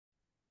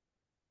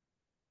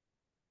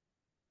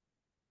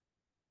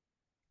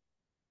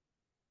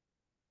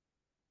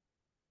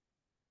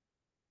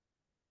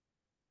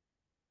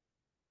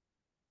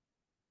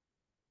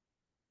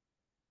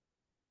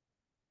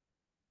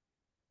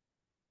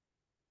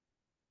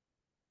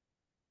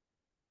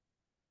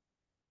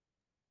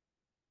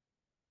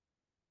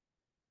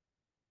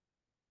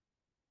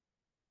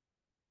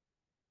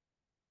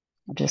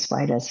I'll just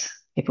wait as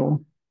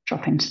people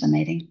drop into the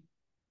meeting.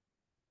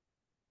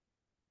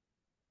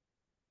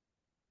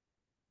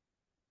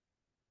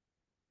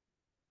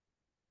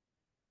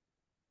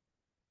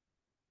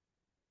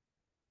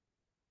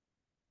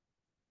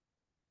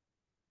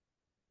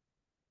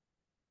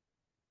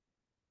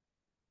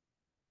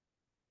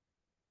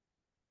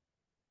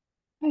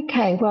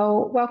 Okay,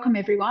 well, welcome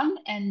everyone,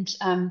 and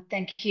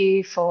thank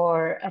you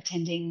for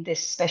attending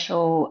this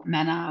special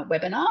Manna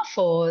webinar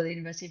for the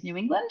University of New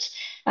England.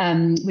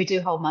 We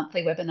do hold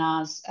monthly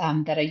webinars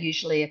that are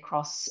usually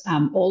across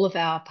all of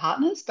our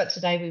partners, but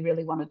today we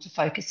really wanted to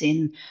focus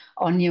in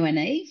on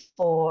UNE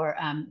for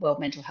World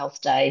Mental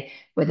Health Day,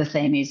 where the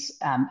theme is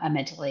a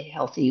mentally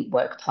healthy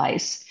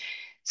workplace.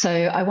 So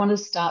I want to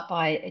start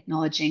by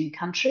acknowledging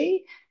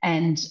country,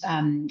 and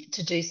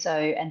to do so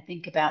and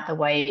think about the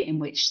way in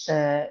which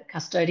the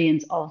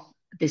custodians of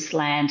this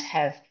land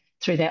have,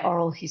 through their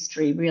oral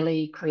history,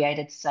 really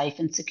created safe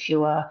and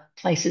secure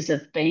places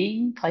of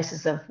being,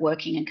 places of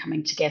working and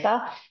coming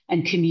together,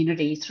 and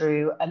community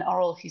through an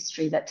oral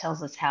history that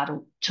tells us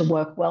how to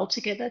work well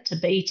together, to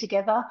be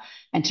together,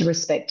 and to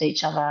respect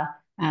each other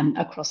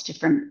across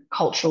different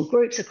cultural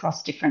groups,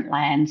 across different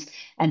lands,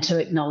 and to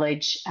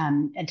acknowledge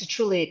and to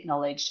truly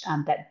acknowledge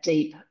that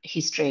deep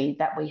history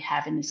that we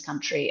have in this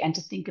country, and to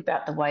think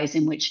about the ways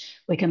in which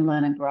we can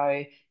learn and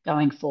grow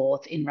going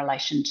forth in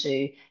relation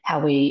to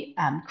how we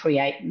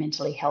create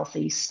mentally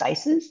healthy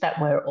spaces that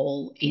we're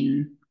all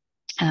in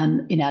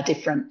our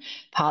different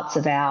parts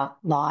of our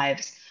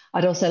lives.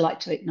 I'd also like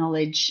to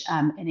acknowledge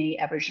any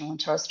Aboriginal and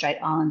Torres Strait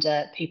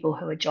Islander people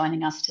who are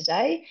joining us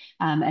today,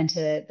 and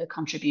to the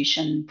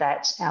contribution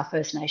that our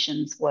First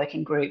Nations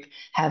working group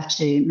have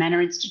to Manna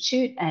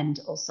Institute, and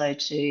also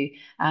to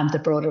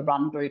the broader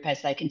Run group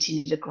as they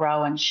continue to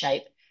grow and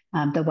shape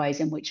the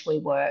ways in which we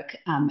work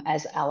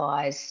as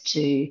allies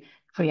to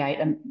create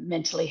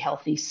mentally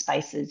healthy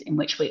spaces in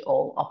which we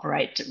all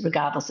operate,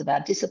 regardless of our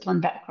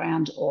discipline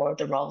background or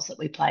the roles that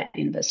we play at the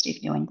University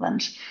of New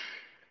England.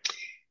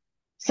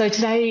 So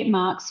today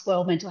marks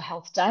World Mental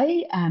Health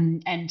Day,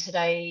 and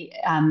today,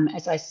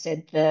 as I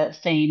said, the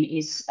theme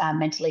is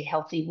mentally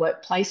healthy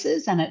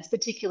workplaces, and it's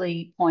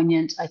particularly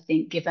poignant, I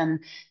think,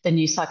 given the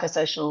new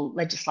psychosocial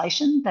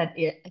legislation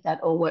that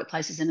all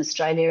workplaces in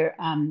Australia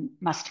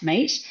must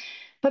meet,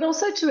 but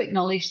also to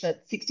acknowledge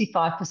that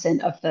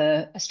 65% of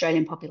the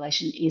Australian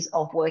population is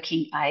of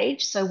working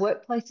age. So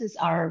workplaces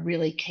are a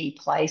really key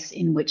place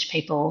in which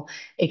people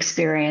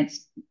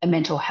experience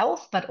mental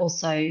health, but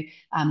also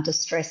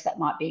distress that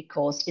might be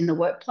caused in the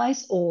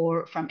workplace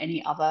or from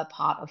any other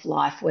part of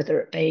life,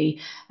 whether it be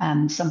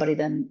somebody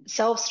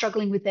themselves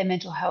struggling with their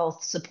mental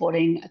health,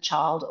 supporting a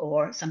child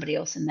or somebody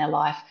else in their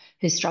life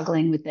who's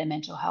struggling with their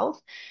mental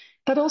health,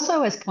 but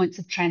also as points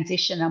of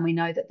transition. And we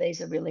know that these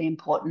are really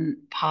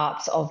important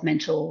parts of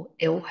mental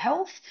ill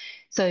health.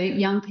 So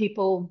young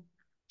people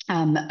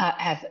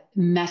have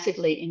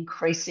massively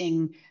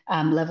increasing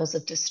levels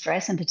of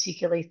distress, and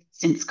particularly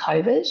since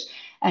COVID.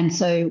 And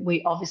so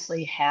we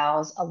obviously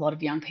house a lot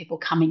of young people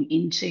coming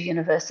into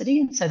university.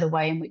 And so the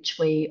way in which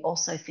we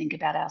also think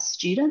about our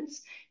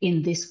students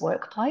in this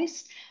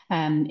workplace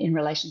in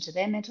relation to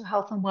their mental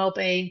health and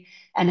wellbeing,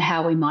 and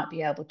how we might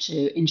be able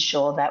to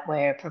ensure that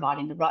we're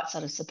providing the right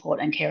sort of support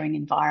and caring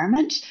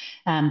environment,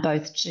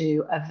 both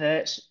to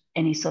avert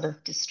any sort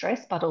of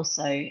distress, but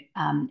also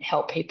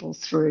help people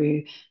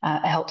through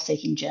a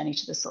help-seeking journey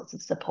to the sorts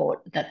of support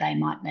that they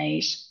might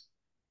need.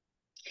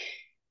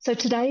 So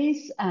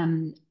today's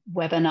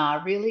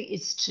webinar really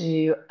is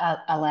to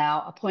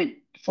allow a point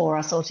for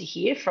us all to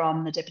hear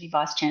from the Deputy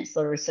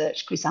Vice-Chancellor of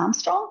Research, Chris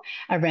Armstrong,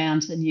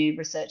 around the new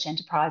Research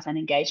Enterprise and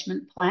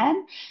Engagement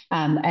Plan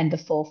and the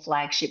 4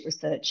 flagship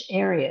research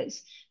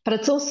areas. But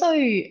it's also,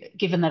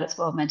 given that it's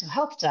World Mental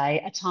Health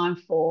Day, a time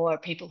for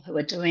people who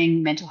are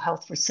doing mental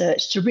health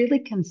research to really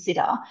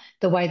consider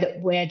the way that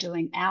we're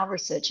doing our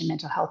research in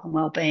mental health and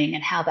wellbeing,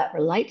 and how that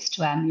relates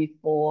to our new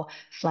 4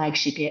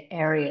 flagship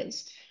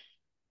areas.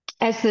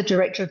 As the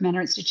Director of Manna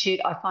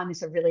Institute, I find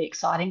this a really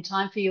exciting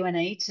time for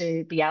UNE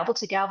to be able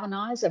to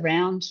galvanise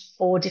around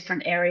 4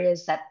 different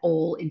areas that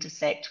all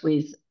intersect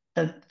with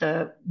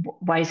the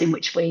ways in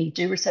which we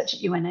do research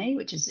at UNE,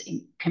 which is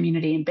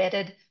community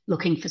embedded,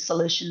 looking for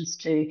solutions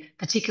to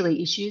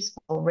particularly issues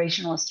for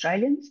regional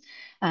Australians,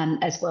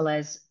 as well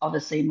as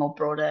obviously more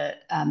broader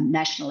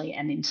nationally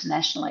and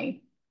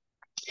internationally.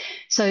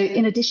 So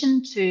in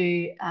addition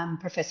to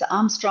Professor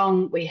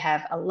Armstrong, we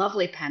have a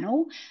lovely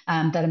panel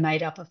that are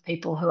made up of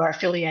people who are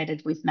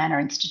affiliated with Manna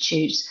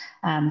Institute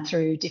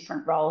through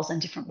different roles and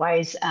different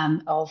ways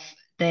of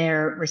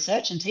their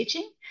research and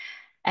teaching.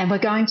 And we're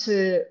going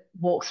to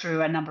walk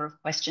through a number of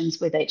questions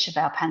with each of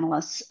our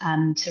panellists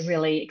to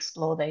really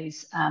explore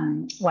these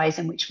ways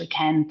in which we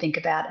can think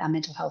about our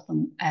mental health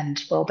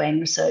and wellbeing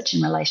research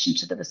in relation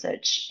to the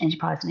Research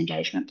Enterprise and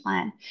Engagement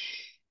Plan.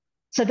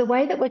 So the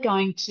way that we're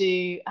going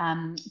to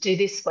do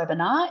this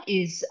webinar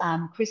is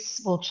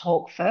Chris will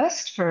talk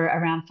first for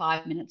around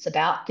 5 minutes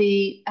about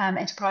the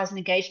Enterprise and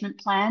Engagement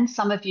Plan.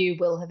 Some of you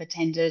will have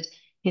attended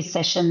his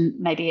session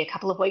maybe a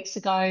couple of weeks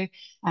ago,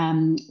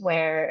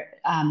 where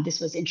this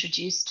was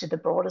introduced to the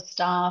broader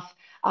staff.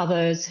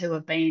 Others who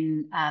have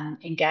been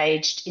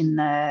engaged in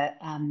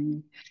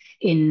the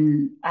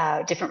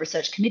different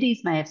research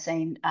committees may have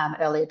seen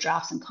earlier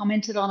drafts and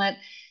commented on it.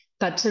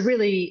 But to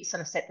really sort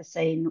of set the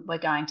scene, we're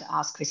going to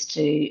ask Chris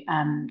to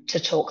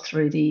talk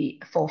through the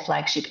 4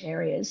 flagship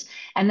areas,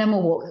 and then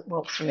we'll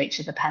walk through each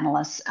of the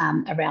panelists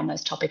around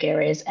those topic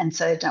areas. And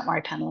so don't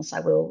worry, panelists,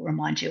 I will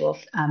remind you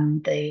of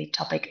the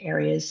topic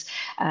areas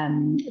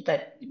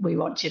that we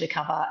want you to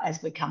cover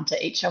as we come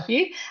to each of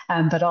you.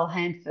 But I'll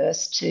hand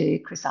first to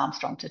Chris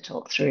Armstrong to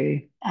talk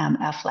through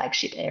our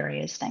flagship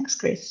areas. Thanks,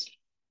 Chris.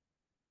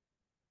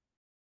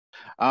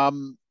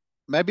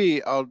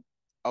 Maybe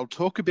I'll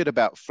talk a bit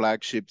about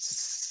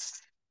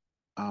flagships.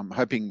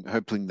 Hoping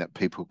that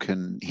people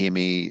can hear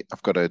me.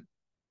 I've got a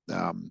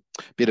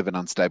bit of an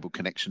unstable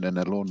connection and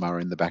a lawnmower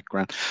in the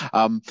background.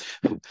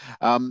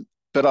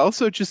 But I'll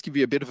also just give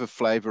you a bit of a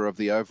flavour of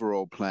the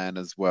overall plan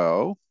as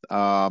well,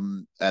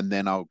 and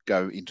then I'll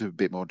go into a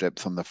bit more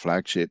depth on the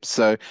flagship.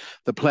 So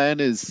the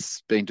plan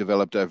is being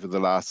developed over the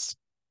last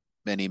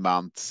many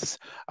months.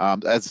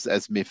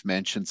 As Miff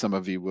mentioned, some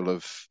of you will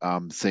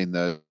have seen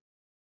the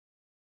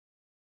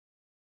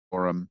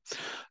forum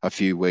a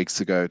few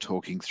weeks ago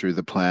talking through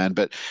the plan,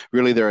 but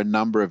really there are a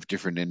number of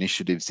different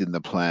initiatives in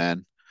the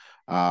plan.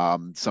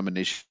 Some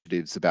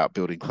initiatives about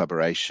building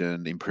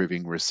collaboration,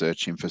 improving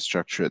research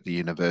infrastructure at the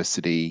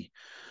university,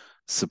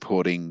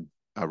 supporting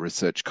a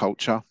research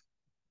culture,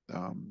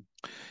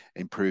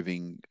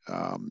 improving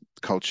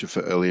culture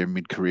for early and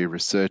mid-career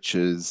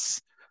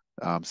researchers,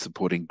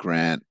 supporting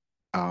grant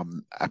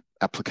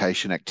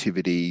application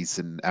activities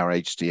and our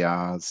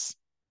HDRs.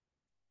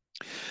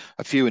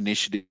 A few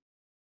initiatives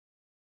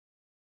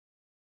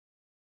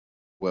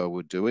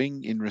we're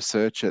doing in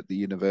research at the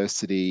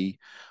university,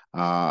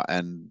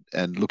 and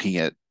looking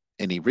at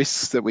any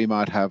risks that we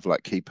might have,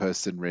 like key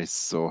person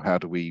risks, or how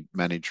do we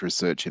manage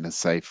research in a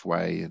safe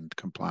way and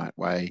compliant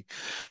way.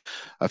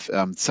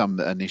 Some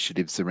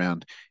initiatives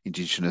around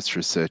Indigenous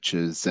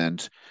researchers,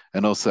 and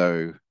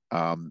also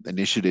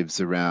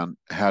initiatives around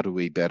how do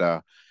we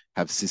better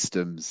have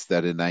systems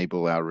that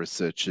enable our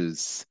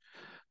researchers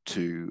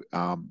to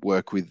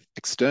work with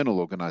external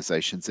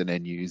organisations and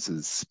end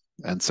users.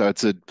 And so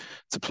it's a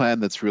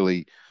plan that's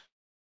really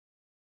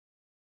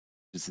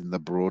is in the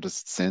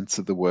broadest sense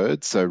of the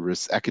word. So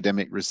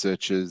academic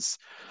researchers,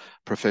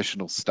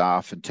 professional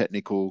staff and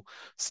technical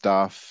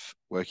staff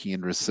working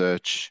in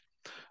research,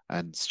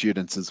 and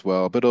students as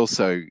well. But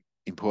also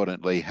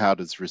importantly, how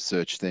does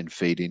research then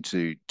feed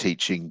into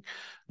teaching,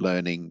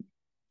 learning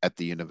at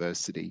the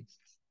university?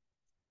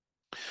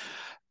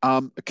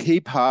 A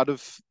key part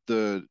of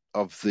the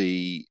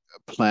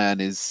plan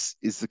is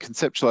the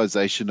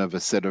conceptualization of a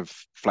set of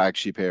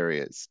flagship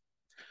areas.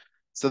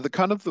 So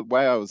the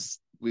way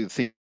we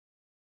think,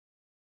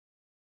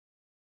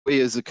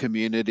 we as a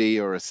community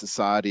or a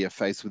society are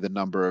faced with a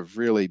number of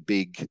really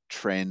big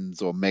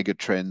trends or mega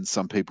trends.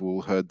 Some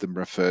people heard them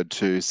referred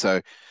to. So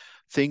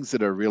things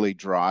that are really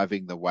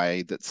driving the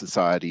way that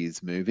society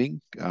is moving.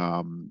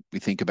 We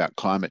think about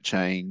climate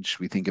change,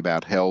 we think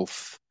about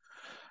health,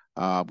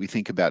 we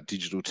think about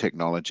digital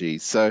technology.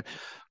 So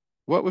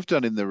what we've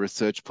done in the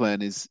research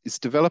plan is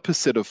develop a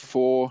set of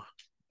 4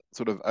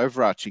 sort of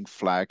overarching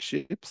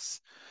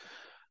flagships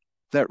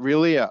that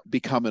really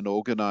become an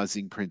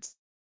organizing principle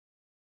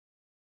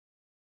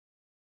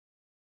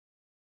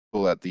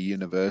at the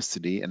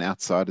university and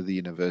outside of the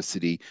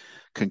university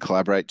can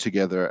collaborate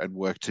together and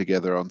work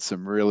together on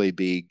some really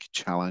big,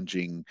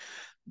 challenging,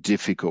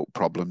 difficult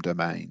problem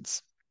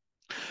domains.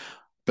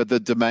 But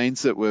the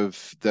domains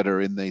that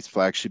are in these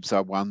flagships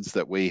are ones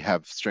that we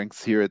have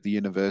strengths here at the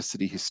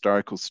university,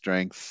 historical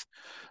strength,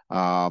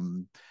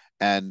 and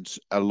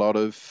a lot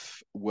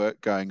of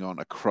work going on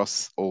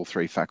across all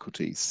 3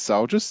 faculties. So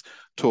I'll just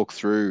talk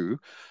through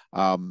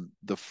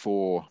the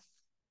 4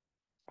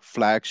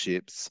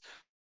 flagships.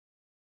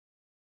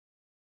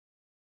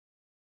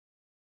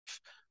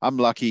 I'm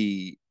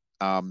lucky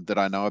that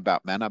I know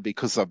about Manna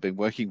because I've been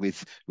working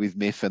with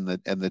Miff and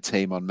the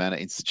team on Manna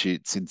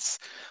Institute since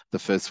the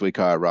first week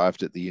I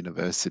arrived at the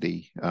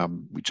university,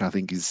 which I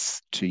think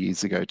is 2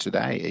 years ago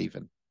today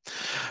even.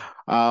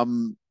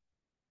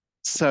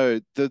 So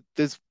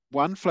there's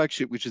one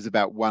flagship which is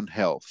about One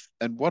Health,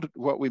 and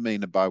what we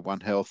mean by One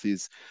Health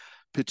is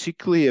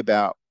particularly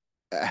about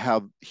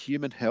how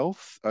human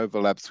health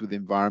overlaps with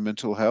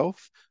environmental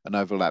health and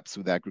overlaps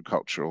with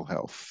agricultural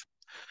health.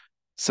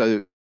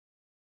 So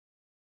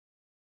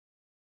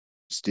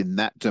in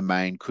that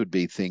domain could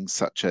be things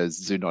such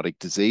as zoonotic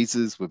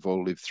diseases. We've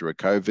all lived through a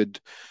COVID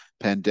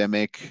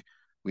pandemic.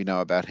 We know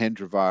about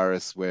Hendra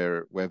virus,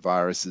 where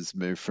viruses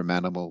move from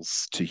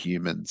animals to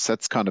humans.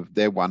 That's kind of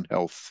their One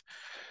Health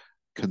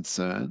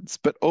concerns,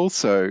 but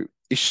also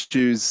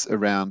issues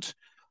around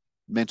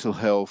mental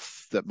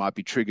health that might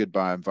be triggered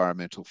by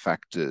environmental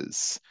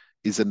factors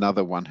is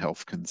another One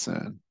Health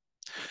concern.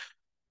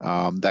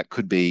 That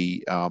could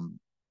be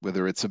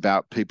whether it's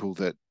about people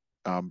that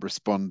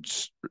respond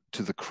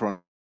to the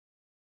chronic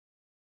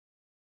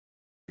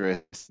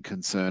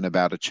concern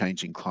about a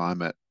changing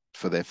climate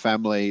for their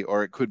family,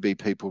 or it could be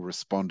people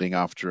responding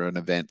after an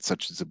event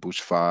such as a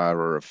bushfire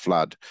or a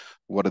flood.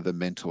 What are the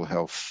mental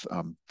health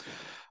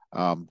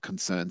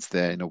concerns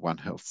there in a One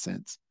Health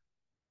sense?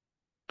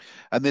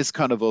 And this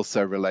kind of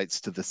also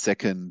relates to the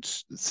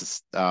second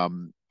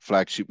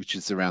flagship, which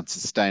is around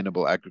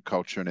sustainable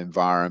agriculture and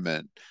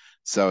environment.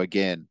 So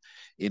again,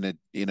 in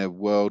a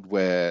world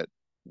where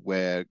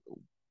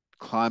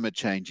climate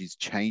change is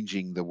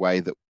changing the way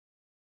that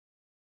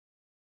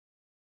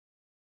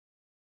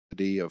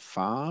of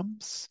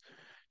farms,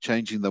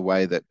 changing the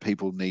way that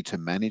people need to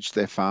manage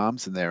their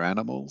farms and their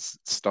animals,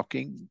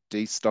 stocking,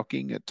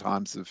 destocking at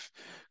times of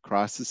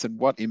crisis, and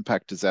what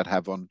impact does that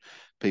have on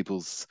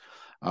people's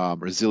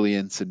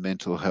resilience and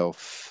mental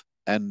health?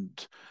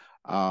 And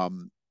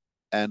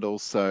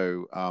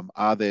also,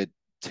 are there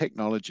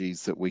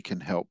technologies that we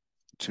can help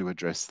to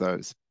address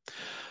those?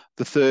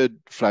 The third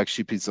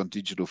flagship is on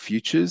digital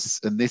futures,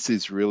 and this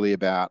is really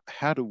about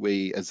how do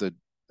we, as a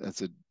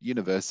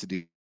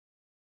university,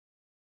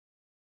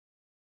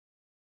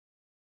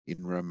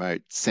 in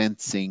remote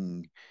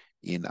sensing,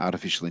 in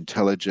artificial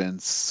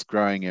intelligence,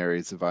 growing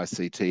areas of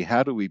ICT,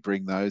 how do we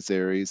bring those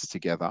areas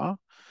together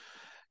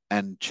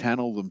and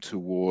channel them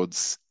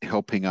towards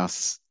helping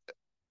us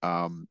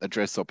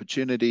address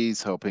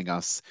opportunities, helping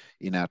us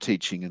in our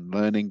teaching and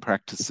learning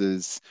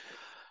practices?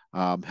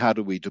 How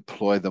do we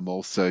deploy them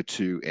also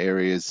to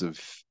areas of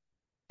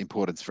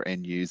importance for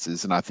end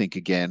users? And I think,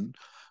 again,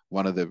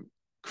 one of the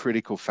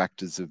critical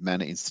factors of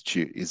Manna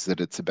Institute is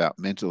that it's about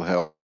mental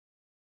health,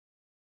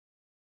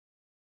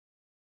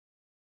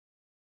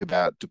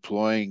 about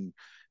deploying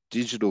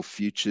digital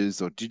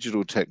futures or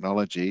digital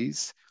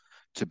technologies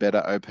to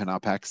better open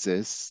up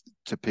access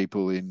to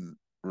people in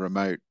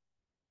remote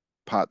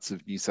parts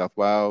of New South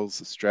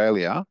Wales,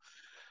 Australia,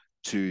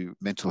 to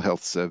mental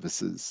health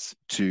services,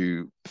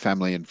 to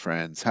family and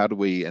friends. How do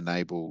we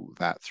enable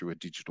that through a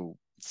digital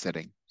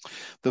setting?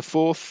 The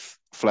fourth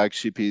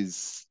flagship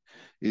is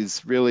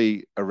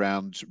really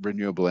around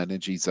renewable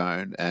energy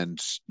zone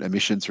and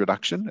emissions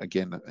reduction,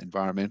 again,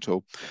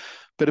 environmental.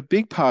 But a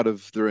big part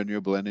of the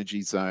renewable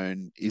energy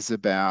zone is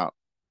about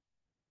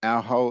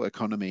our whole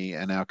economy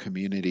and our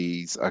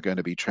communities are going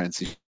to be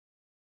transitioning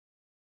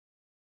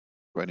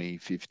 20,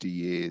 50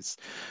 years.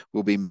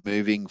 We'll be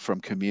moving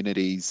from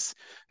communities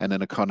and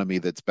an economy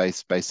that's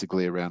based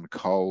basically around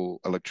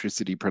coal,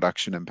 electricity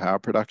production and power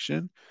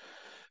production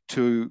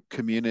to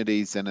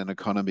communities and an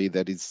economy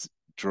that is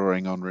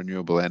drawing on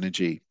renewable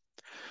energy.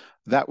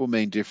 That will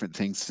mean different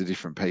things to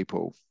different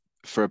people.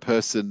 For a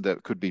person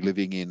that could be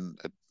living in,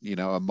 a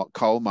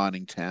coal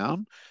mining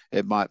town,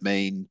 it might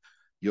mean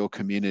your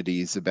community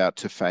is about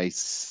to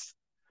face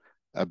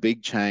a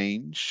big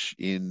change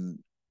in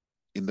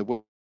the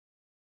world.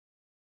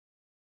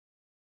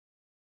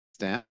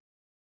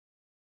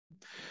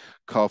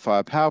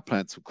 Coal-fired power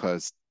plants will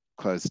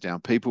close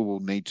down. People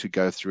will need to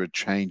go through a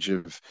change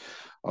of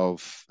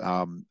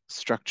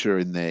structure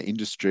in their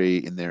industry,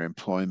 in their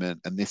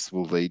employment, and this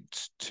will lead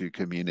to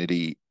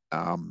community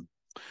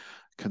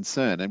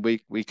concern. And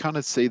we kind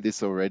of see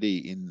this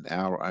already in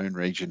our own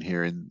region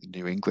here in the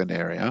New England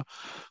area,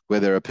 where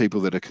there are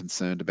people that are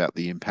concerned about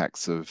the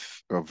impacts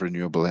of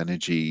renewable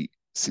energy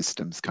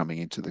systems coming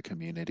into the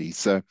community.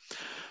 So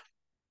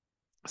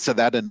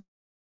that and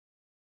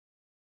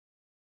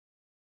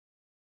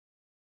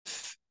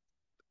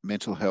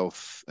mental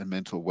health and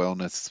mental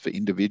wellness for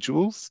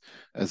individuals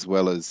as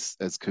well as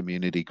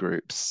community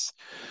groups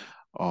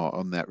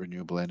on that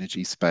renewable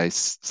energy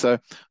space. So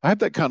I hope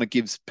that kind of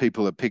gives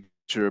people a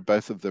picture of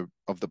both of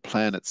the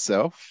plan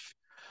itself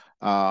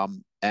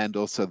and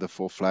also the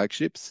four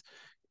flagships.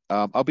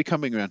 I'll be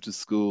coming around to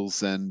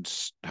schools and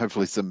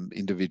hopefully some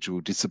individual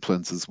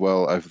disciplines as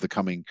well over the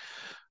coming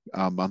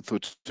month or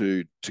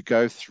two to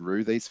go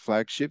through these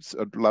flagships.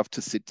 I'd love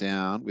to sit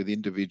down with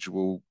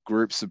individual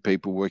groups of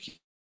people working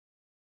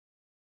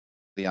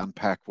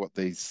unpack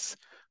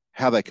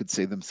how they could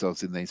see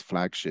themselves in these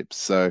flagships.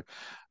 So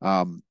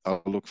I'll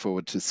look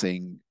forward to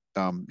seeing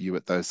you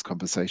at those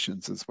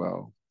conversations as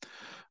well.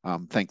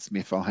 Thanks,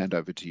 Miff. I'll hand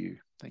over to you.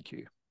 Thank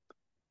you.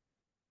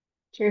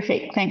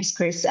 Terrific. Thanks,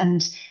 Chris.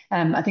 And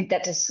I think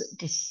that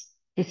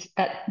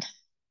that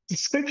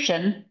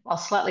description, while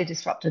slightly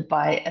disrupted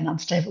by an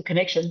unstable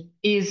connection,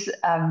 is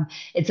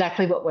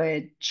exactly what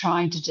we're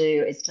trying to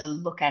do, is to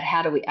look at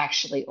how do we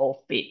actually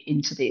all fit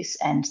into this.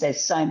 And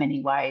there's so many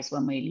ways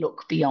when we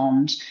look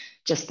beyond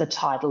just the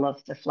title of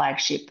the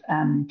flagship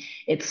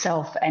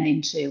itself and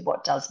into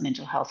what does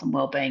mental health and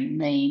wellbeing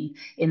mean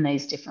in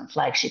these different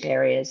flagship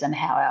areas and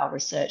how our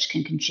research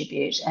can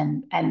contribute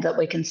and that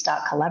we can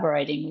start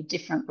collaborating with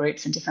different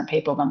groups and different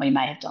people than we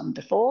may have done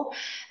before.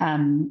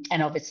 And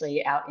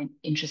obviously our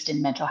interest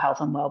in mental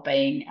health and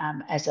wellbeing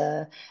as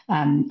a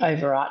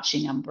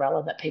overarching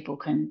umbrella that people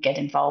can get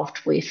involved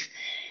with.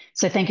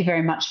 So thank you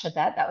very much for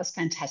that. That was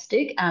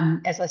fantastic.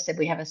 As I said,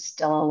 we have a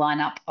stellar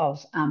lineup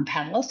of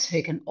panelists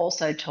who can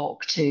also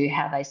talk to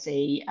how they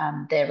see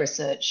their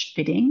research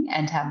fitting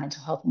and how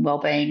mental health and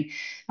wellbeing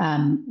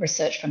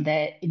research from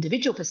their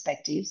individual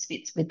perspectives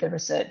fits with the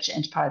research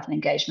enterprise and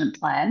engagement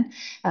plan.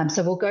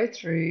 So we'll go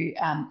through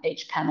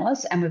each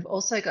panelist, and we've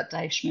also got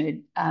Dave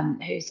Schmood,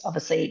 who's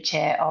obviously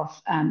chair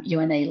of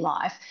UNE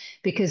Life,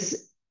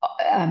 because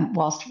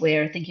whilst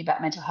we're thinking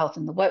about mental health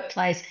in the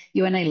workplace,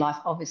 UNE Life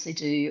obviously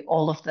do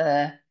all of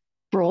the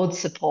broad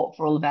support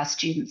for all of our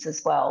students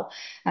as well.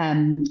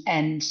 And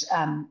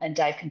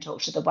Dave can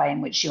talk to the way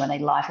in which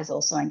UNE Life is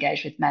also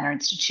engaged with Manna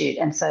Institute.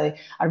 And so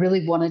I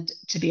really wanted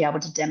to be able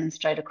to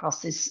demonstrate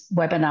across this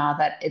webinar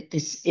that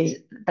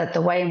that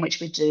the way in which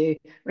we do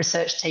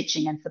research,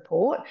 teaching and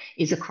support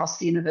is across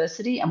the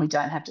university, and we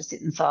don't have to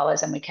sit in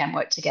silos and we can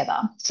work together.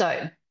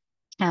 So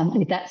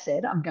with that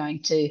said, I'm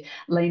going to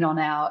lean on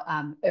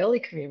our early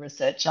career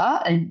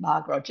researcher,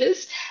 Marg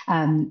Rogers,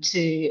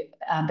 to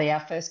be our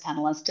first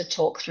panelist to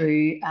talk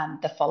through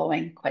the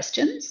following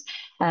questions.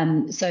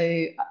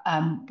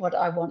 What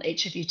I want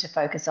each of you to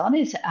focus on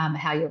is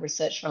how your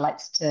research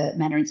relates to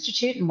Manna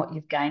Institute and what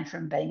you've gained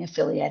from being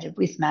affiliated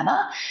with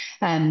Manna,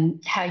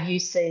 how you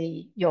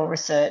see your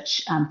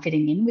research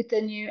fitting in with the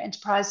new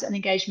enterprise and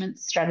engagement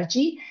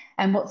strategy,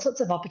 and what sorts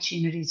of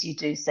opportunities you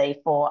do see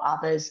for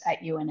others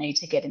at UNE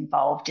to get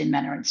involved in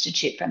Manna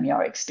Institute from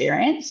your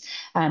experience.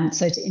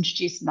 So to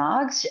introduce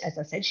Marg, as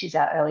I said, she's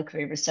our early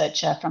career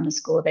researcher from the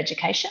School of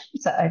Education.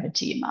 So over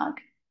to you, Marg.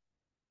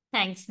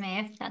 Thanks,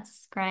 Mev.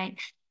 That's great.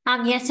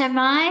 So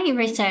my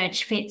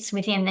research fits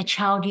within the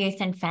child, youth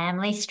and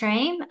family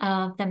stream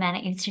of the Manna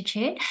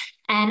Institute,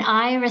 and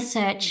I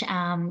research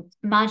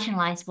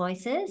marginalised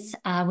voices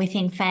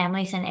within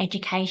families and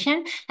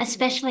education,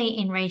 especially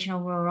in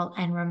regional, rural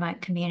and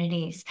remote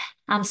communities.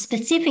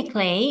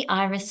 Specifically,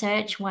 I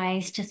research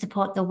ways to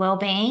support the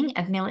wellbeing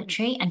of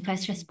military and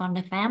first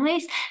responder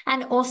families,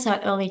 and also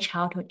early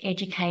childhood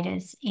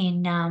educators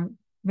in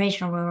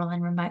regional, rural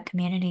and remote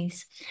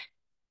communities.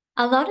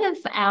 A lot of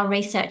our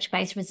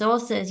research-based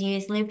resources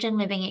use lived and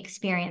living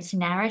experience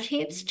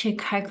narratives to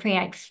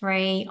co-create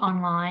free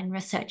online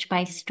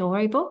research-based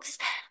storybooks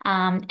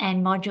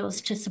and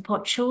modules to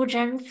support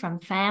children from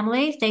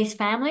these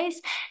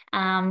families,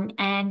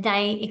 and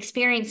they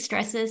experience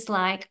stresses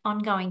like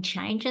ongoing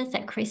changes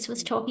that Chris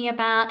was talking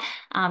about,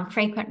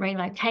 frequent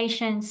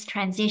relocations,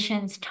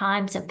 transitions,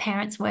 times of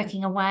parents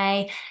working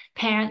away,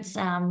 parents'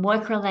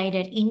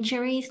 work-related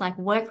injuries, like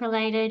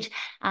work-related,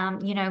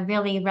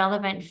 really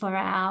relevant for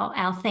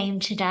our theme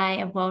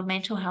today of World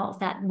Mental Health,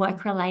 that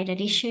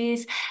work-related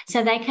issues.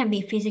 So they can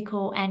be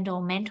physical and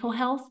or mental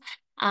health.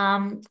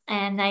 And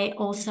they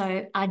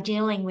also are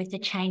dealing with the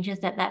changes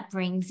that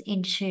brings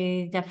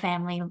into their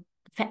family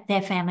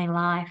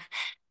life.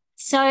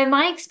 So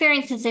my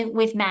experiences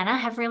with Manna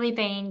have really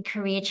been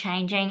career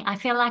changing. I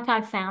feel like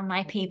I've found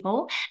my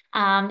people.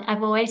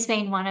 I've always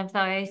been one of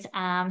those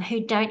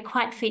who don't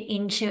quite fit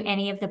into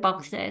any of the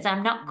boxes.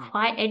 I'm not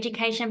quite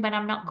education, but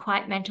I'm not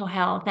quite mental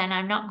health, and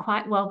I'm not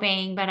quite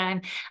wellbeing, but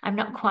I'm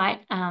not quite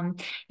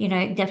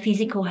the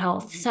physical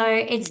health. So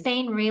it's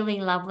been really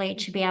lovely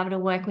to be able to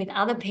work with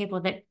other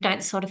people that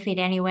don't sort of fit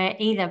anywhere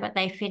either, but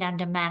they fit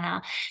under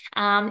Manna.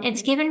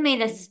 It's given me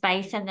the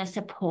space and the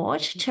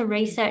support to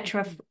research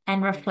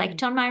and reflect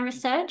on my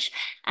research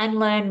and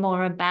learn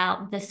more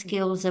about the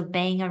skills of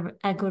being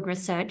a good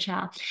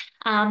researcher.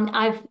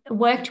 I've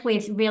worked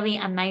with really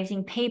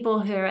amazing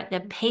people who are at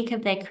the peak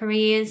of their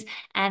careers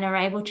and are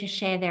able to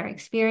share their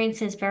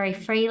experiences very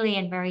freely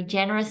and very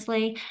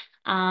generously.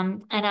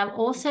 And I've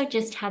also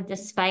just had the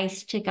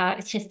space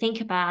to think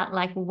about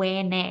like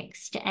where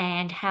next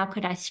and how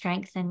could I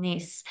strengthen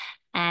this,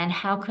 and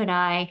how could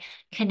I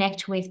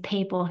connect with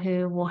people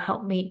who will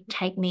help me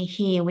take me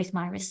here with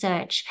my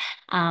research,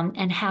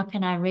 and how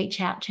can I reach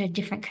out to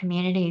different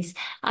communities.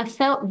 I've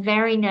felt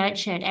very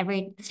nurtured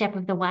every step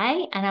of the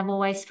way, and I've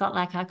always felt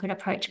like I could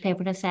approach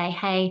people to say,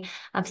 hey,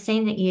 I've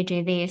seen that you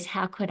do this,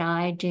 how could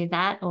I do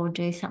that or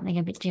do something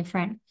a bit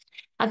different?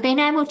 I've been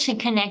able to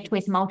connect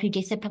with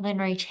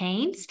multidisciplinary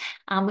teams,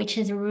 which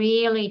has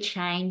really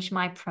changed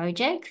my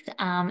projects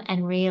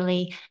and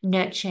really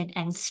nurtured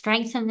and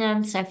strengthened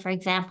them. So, for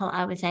example,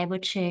 I was able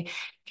to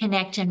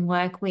connect and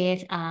work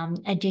with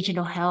a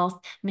digital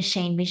health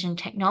machine vision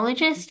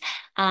technologist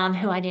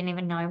who I didn't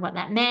even know what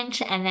that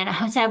meant. And then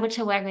I was able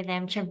to work with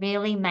them to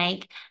really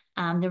make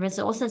the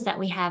resources that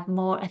we have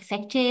more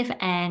effective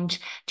and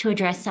to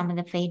address some of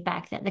the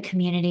feedback that the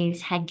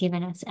communities had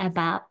given us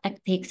about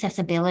the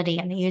accessibility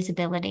and the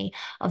usability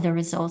of the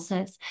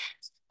resources.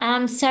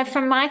 So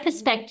from my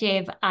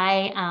perspective,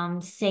 I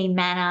see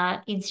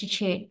Manna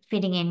Institute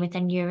fitting in with the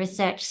new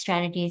research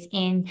strategies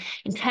in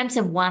terms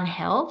of One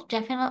Health.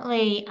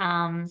 Definitely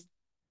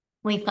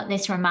we've got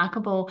this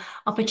remarkable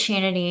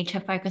opportunity to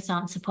focus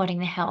on supporting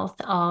the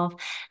health of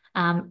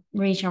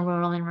regional,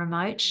 rural and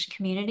remote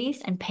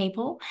communities and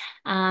people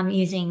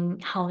using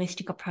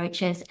holistic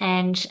approaches.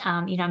 And,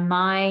 you know,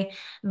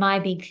 my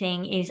big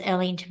thing is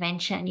early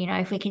intervention. You know,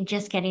 if we can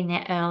just get in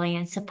there early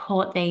and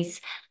support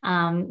these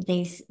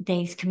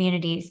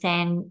communities,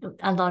 then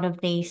a lot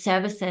of the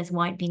services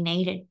won't be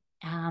needed,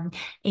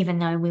 even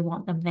though we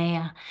want them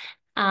there.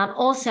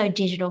 Also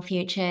digital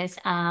futures.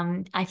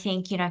 I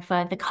think, you know,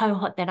 for the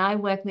cohort that I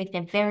work with,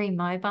 they're very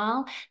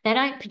mobile. They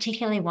don't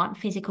particularly want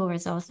physical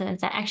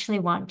resources. They actually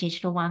want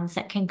digital ones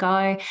that can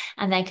go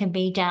and they can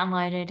be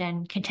downloaded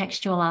and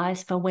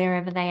contextualized for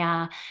wherever they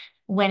are,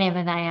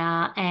 whenever they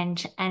are,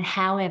 and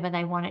however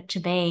they want it to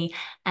be.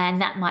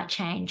 And that might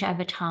change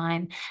over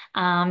time.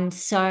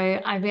 So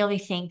I really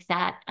think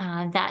that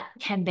that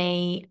can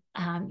be,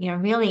 you know,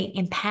 really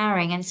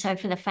empowering. And so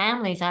for the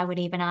families, I would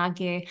even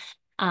argue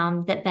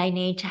that they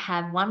need to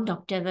have one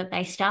doctor that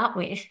they start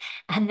with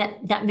and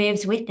that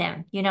moves with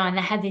them, you know, and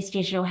they have this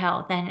digital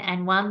health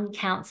and one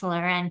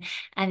counsellor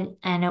and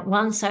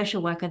one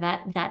social worker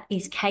that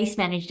is case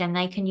managed, and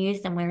they can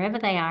use them wherever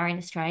they are in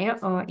Australia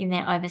or in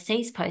their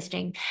overseas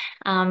posting,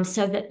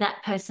 so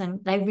that person,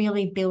 they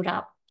really build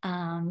up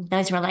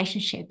those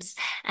relationships.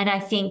 And I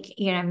think,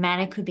 you know,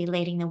 Manna could be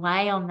leading the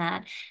way on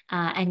that,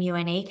 and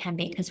UNE can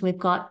be, because we've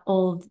got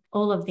all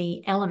of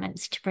the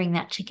elements to bring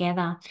that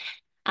together.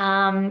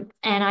 And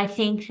I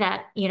think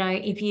that, you know,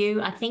 if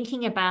you are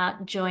thinking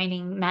about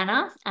joining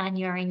Manna and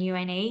you're in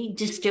UNE,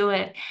 just do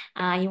it.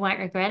 You won't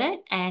regret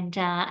it. And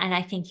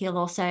I think you'll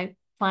also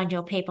find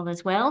your people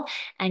as well,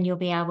 and you'll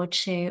be able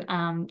to,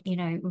 you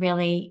know,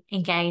 really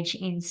engage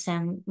in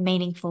some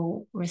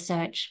meaningful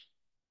research.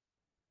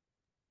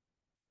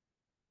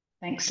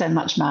 Thanks so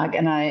much, Marg,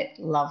 and I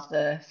love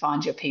the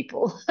find your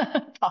people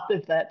part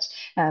of that.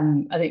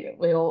 I think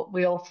we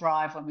all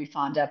thrive when we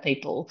find our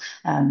people,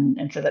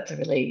 and so that's a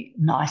really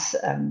nice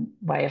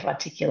way of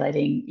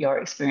articulating your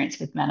experience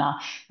with Manna,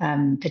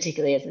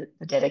 particularly as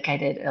a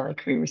dedicated early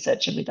career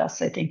researcher with us.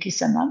 So thank you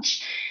so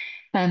much.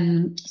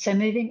 So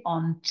moving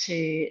on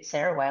to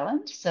Sarah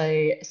Wayland.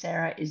 So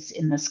Sarah is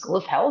in the School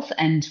of Health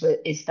and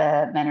is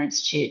the Manna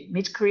Institute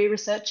mid-career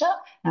researcher.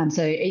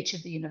 So each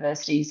of the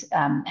universities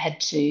had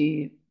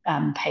to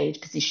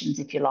paid positions,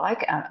 if you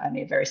like,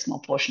 only a very small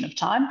portion of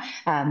time.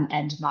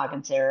 And Marg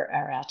and Sarah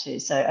are our two.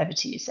 So over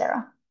to you,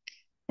 Sarah.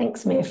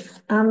 Thanks, Miff.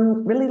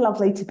 Really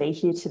lovely to be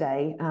here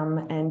today,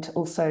 and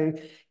also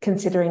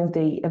considering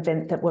the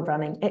event that we're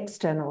running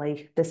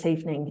externally this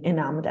evening in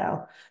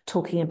Armidale,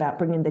 talking about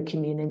bringing the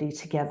community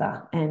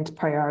together and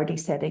priority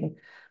setting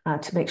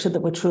to make sure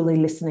that we're truly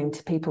listening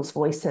to people's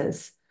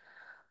voices.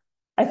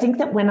 I think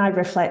that when I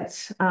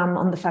reflect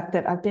on the fact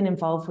that I've been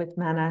involved with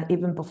Manna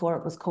even before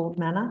it was called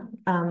Manna,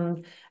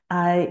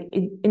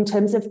 in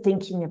terms of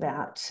thinking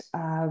about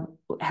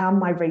how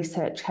my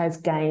research has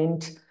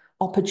gained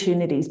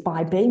opportunities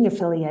by being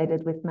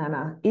affiliated with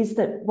Manna, is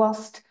that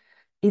whilst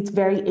it's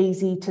very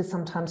easy to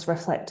sometimes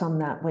reflect on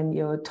that when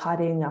you're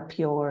tidying up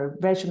your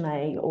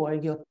resume or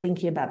you're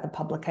thinking about the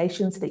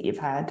publications that you've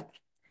had,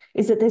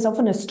 is that there's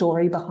often a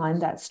story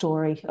behind that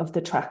story of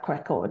the track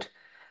record.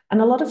 And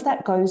a lot of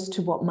that goes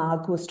to what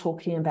Marg was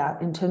talking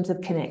about in terms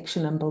of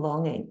connection and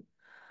belonging.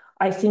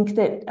 I think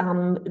that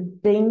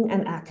being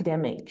an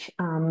academic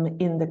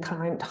in the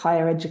current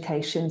higher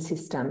education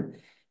system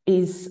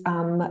is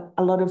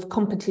a lot of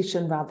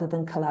competition rather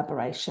than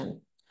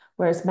collaboration,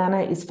 whereas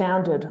Manna is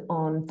founded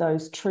on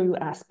those true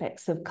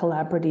aspects of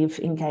collaborative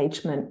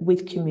engagement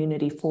with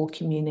community for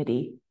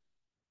community.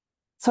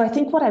 So I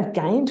think what I've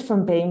gained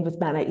from being with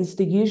Manna is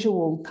the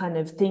usual kind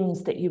of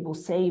things that you will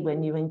see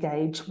when you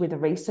engage with a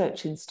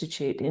research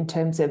institute in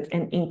terms of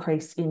an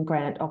increase in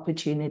grant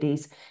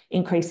opportunities,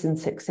 increase in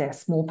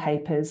success, more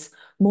papers,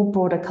 more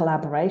broader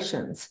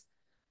collaborations,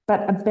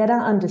 but a better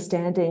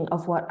understanding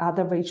of what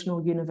other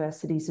regional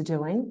universities are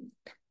doing,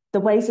 the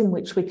ways in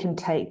which we can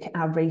take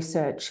our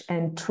research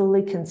and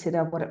truly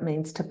consider what it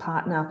means to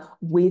partner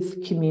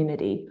with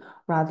community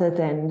rather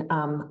than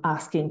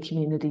asking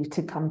community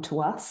to come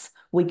to us.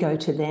 We go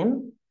to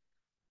them.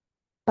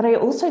 But I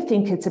also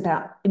think it's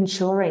about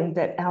ensuring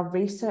that our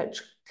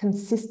research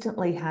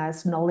consistently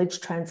has knowledge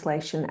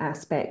translation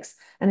aspects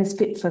and is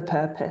fit for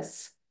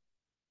purpose.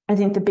 I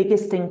think the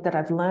biggest thing that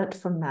I've learnt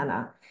from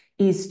Manna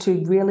is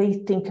to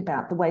really think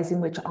about the ways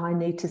in which I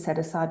need to set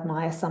aside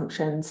my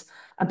assumptions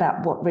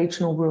about what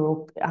regional,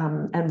 rural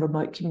and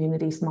remote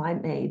communities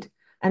might need,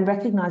 and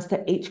recognise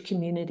that each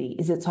community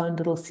is its own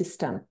little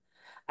system,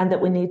 and that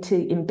we need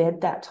to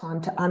embed that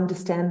time to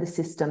understand the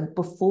system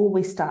before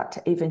we start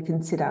to even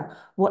consider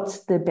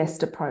what's the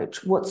best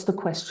approach, what's the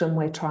question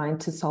we're trying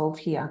to solve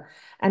here,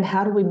 and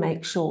how do we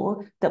make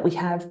sure that we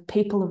have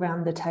people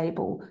around the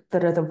table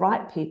that are the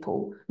right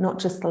people, not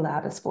just the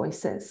loudest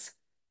voices.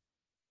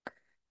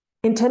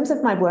 In terms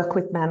of my work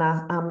with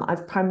Manna,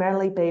 I've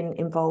primarily been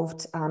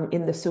involved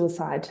in the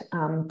suicide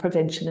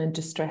prevention and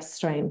distress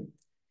stream.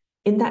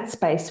 In that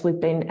space, we've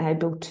been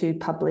able to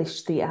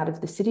publish the Out of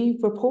the City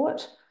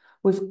report.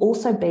 We've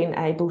also been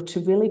able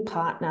to really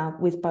partner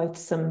with both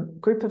some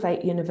Group of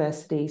 8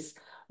 universities,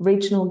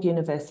 regional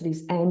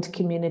universities and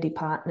community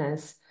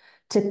partners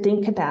to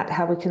think about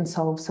how we can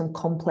solve some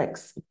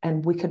complex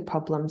and wicked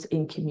problems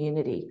in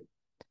community.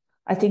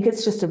 I think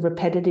it's just a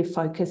repetitive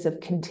focus of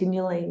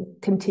continually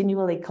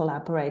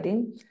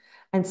collaborating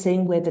and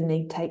seeing where the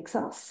need takes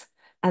us,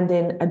 and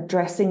then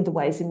addressing the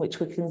ways in which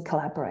we can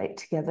collaborate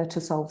together to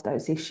solve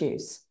those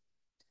issues.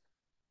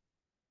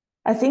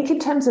 I think in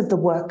terms of the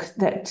work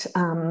that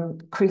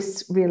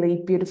Chris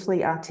really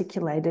beautifully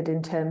articulated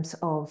in terms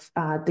of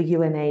the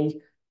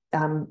UNE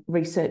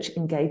research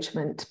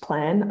engagement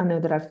plan, I know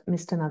that I've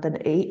missed another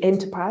E,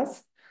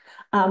 enterprise,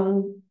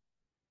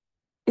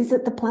 is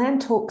that the plan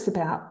talks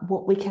about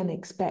what we can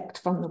expect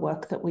from the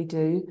work that we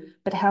do,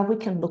 but how we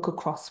can look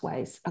across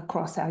ways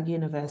across our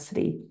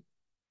university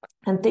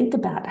and think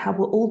about how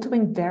we're all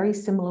doing very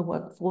similar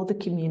work for the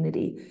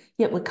community,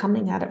 yet we're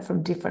coming at it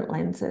from different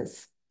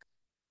lenses.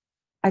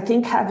 I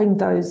think having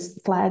those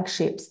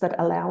flagships that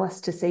allow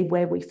us to see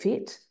where we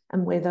fit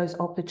and where those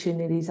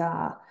opportunities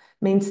are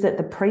means that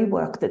the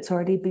pre-work that's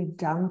already been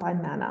done by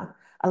Manna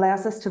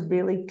allows us to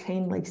really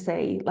keenly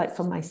see, like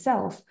for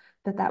myself,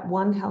 that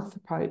One Health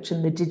approach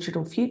and the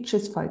digital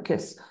futures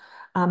focus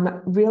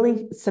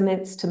really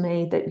cements to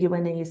me that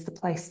UNE is the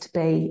place to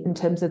be in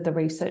terms of the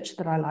research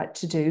that I like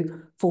to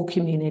do for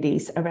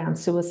communities around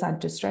suicide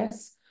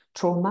distress,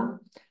 trauma,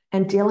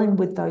 and dealing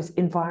with those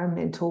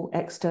environmental,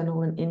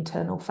 external and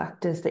internal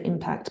factors that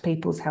impact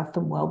people's health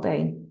and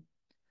well-being.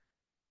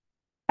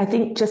 I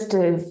think just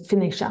to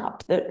finish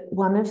up, that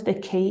one of the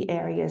key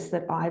areas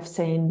that I've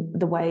seen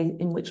the way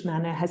in which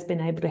Manna has been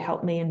able to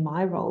help me in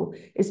my role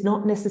is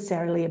not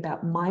necessarily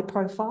about my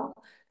profile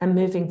and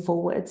moving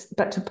forwards,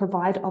 but to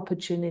provide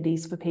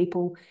opportunities for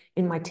people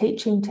in my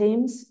teaching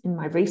teams, in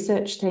my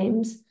research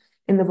teams,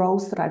 in the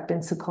roles that I've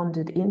been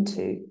seconded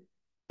into,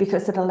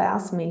 because it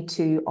allows me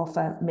to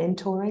offer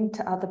mentoring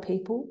to other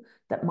people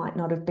that might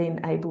not have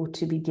been able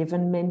to be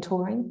given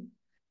mentoring,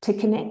 to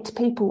connect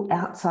people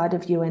outside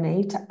of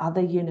UNE to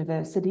other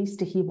universities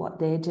to hear what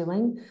they're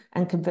doing,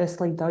 and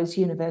conversely, those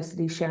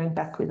universities sharing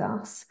back with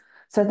us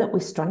so that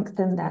we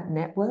strengthen that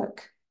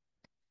network,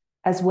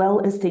 as well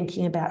as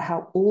thinking about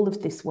how all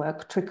of this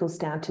work trickles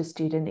down to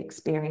student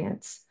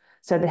experience.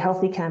 So the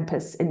Healthy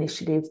Campus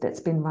initiative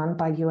that's been run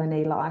by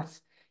UNE Life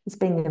is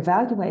being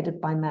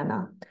evaluated by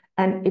Manna,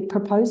 and it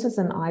proposes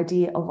an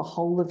idea of a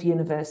whole of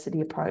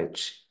university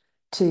approach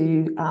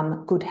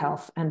to good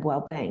health and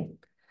wellbeing.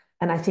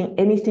 And I think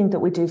anything that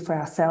we do for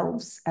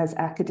ourselves as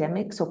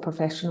academics or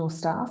professional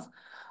staff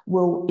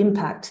will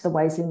impact the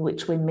ways in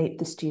which we meet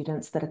the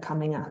students that are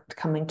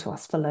coming to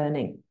us for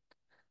learning.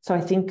 So I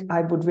think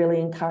I would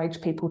really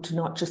encourage people to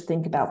not just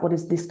think about what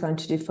is this going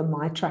to do for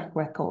my track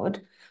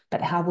record,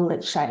 but how will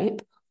it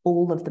shape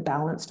all of the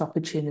balanced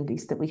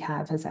opportunities that we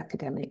have as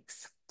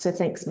academics. So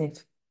thanks,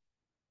 Miff.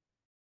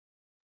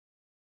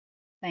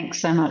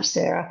 Thanks so much,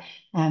 Sarah.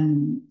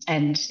 And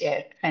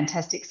yeah,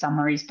 fantastic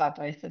summaries by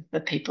both of the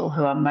people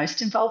who are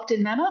most involved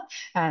in Manna.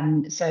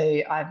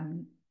 So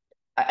I'm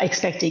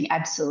expecting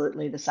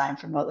absolutely the same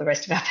from all the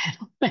rest of our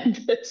panel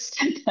members,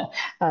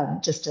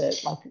 just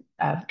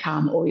to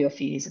calm all your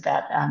fears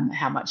about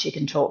how much you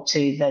can talk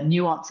to the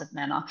nuance of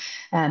Manna.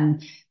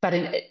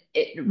 But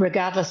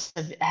regardless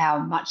of how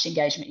much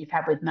engagement you've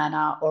had with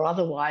Manna or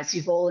otherwise,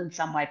 you've all in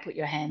some way put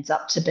your hands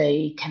up to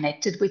be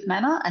connected with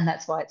Manna, and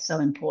that's why it's so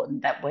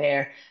important that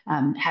we're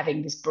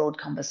having this broad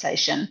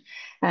conversation.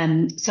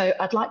 So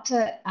I'd like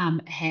to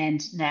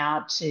hand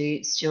now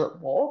to Stuart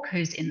Walk,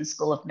 who's in the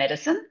School of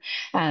Medicine,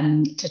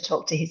 to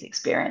talk to his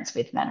experience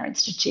with Manna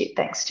Institute.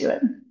 Thanks,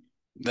 Stuart.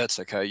 That's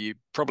okay. You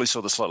probably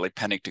saw the slightly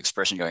panicked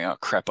expression going, oh,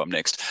 crap, I'm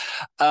next.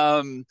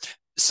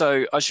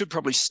 So I should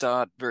probably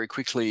start very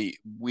quickly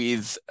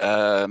with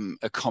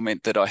a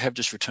comment that I have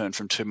just returned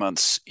from 2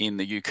 months in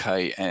the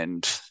UK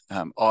and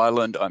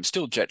Ireland. I'm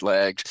still jet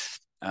lagged.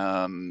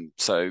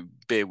 So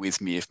bear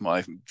with me if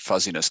my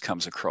fuzziness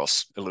comes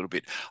across a little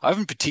bit. I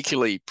haven't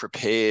particularly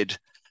prepared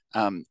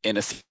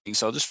anything,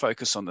 so I'll just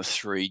focus on the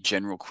 3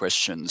 general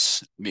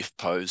questions Miff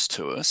posed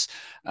to us.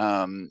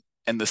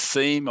 And the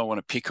theme I want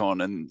to pick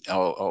on, and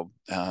I'll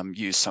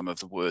use some of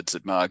the words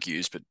that Marg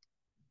used, but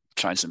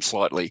change them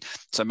slightly.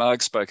 So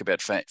Marg spoke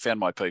about found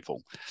my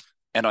people.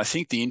 And I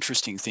think the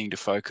interesting thing to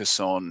focus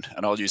on,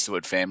 and I'll use the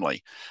word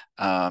family,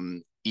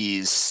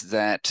 is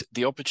that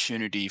the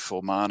opportunity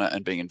for Manna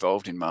and being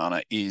involved in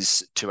Manna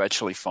is to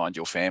actually find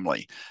your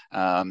family,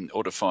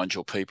 or to find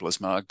your people,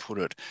 as Marg put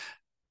it.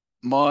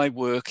 My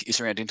work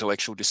is around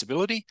intellectual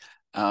disability,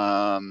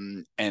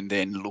 and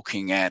then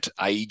looking at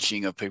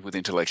ageing of people with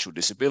intellectual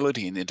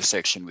disability in the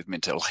intersection with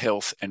mental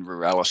health and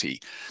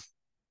rurality.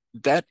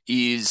 That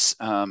is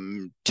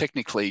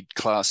technically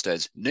classed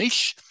as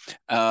niche.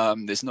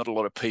 There's not a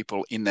lot of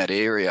people in that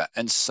area.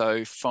 And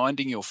so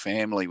finding your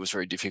family was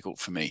very difficult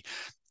for me.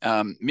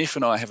 Miff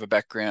and I have a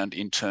background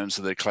in terms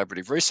of the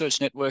Collaborative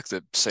Research Network,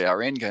 the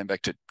CRN, going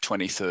back to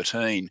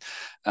 2013.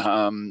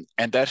 And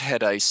that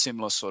had a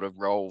similar sort of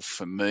role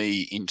for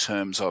me in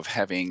terms of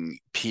having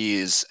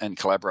peers and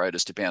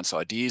collaborators to bounce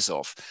ideas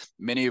off.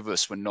 Many of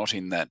us were not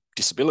in that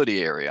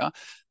disability area,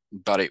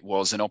 but it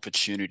was an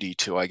opportunity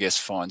to, I guess,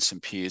 find some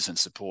peers and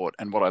support.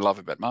 And what I love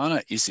about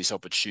Mana is this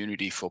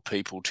opportunity for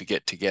people to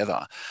get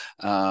together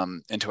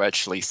and to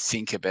actually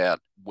think about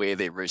where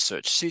their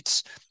research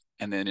sits.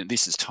 And then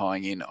this is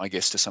tying in, I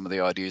guess, to some of the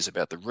ideas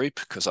about the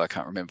REAP, because I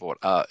can't remember what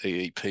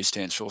REEP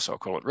stands for, so I'll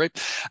call it REAP,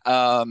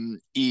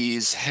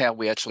 is how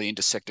we actually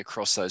intersect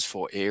across those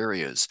 4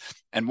 areas.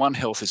 And One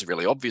Health is a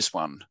really obvious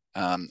one,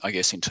 I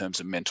guess, in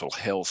terms of mental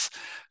health.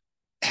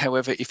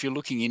 However, if you're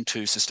looking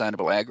into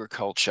sustainable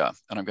agriculture,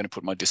 and I'm going to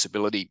put my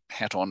disability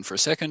hat on for a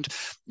second,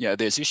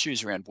 there's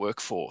issues around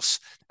workforce,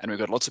 and we've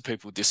got lots of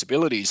people with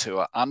disabilities who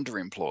are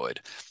underemployed.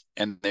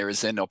 And there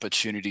is then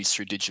opportunities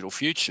through Digital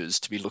Futures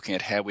to be looking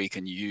at how we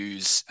can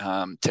use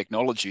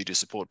technology to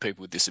support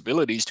people with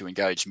disabilities to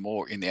engage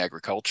more in the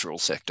agricultural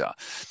sector.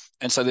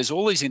 And so there's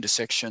all these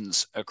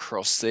intersections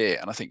across there.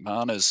 And I think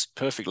Mana's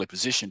perfectly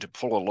positioned to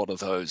pull a lot of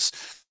those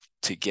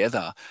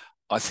together.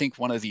 I think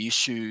one of the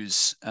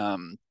issues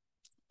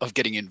of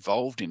getting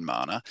involved in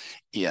Mana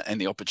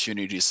and the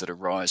opportunities that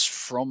arise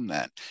from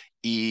that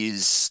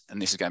is,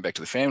 and this is going back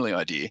to the family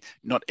idea,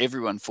 not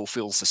everyone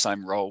fulfills the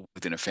same role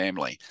within a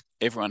family.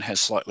 Everyone has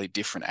slightly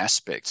different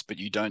aspects, but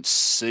you don't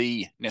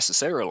see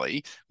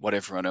necessarily what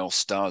everyone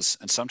else does.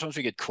 And sometimes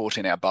we get caught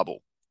in our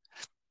bubble.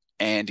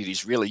 And it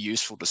is really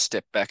useful to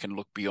step back and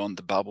look beyond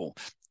the bubble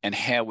and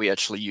how we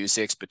actually use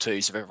the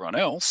expertise of everyone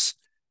else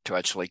to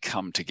actually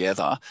come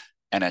together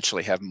and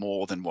actually have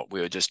more than what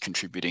we were just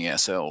contributing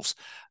ourselves.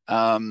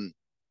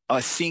 I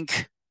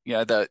think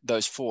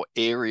those 4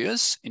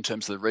 areas in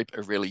terms of the REAP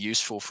are really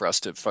useful for us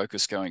to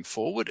focus going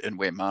forward, and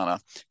where Mana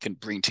can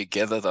bring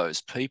together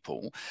those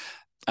people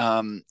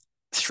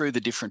through the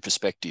different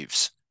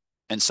perspectives.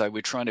 And so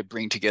we're trying to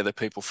bring together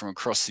people from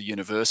across the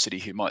university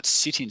who might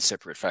sit in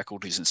separate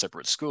faculties and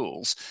separate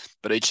schools,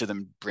 but each of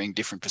them bring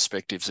different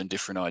perspectives and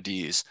different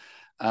ideas.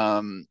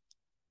 I'm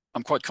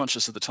quite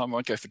conscious of the time. I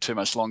won't go for too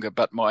much longer,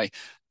 but my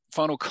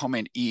final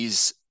comment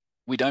is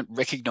we don't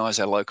recognise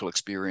our local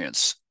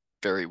experience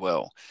very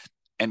well.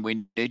 And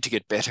we need to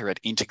get better at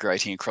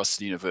integrating across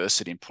the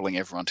university and pulling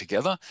everyone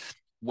together.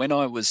 When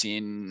I was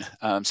in,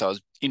 so I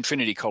was in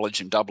Trinity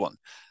College in Dublin,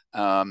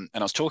 and I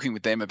was talking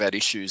with them about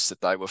issues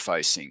that they were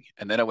facing.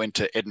 And then I went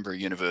to Edinburgh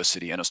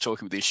University and I was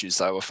talking with the issues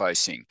they were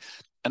facing.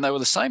 And they were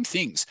the same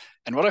things.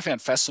 And what I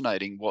found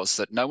fascinating was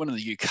that no one in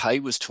the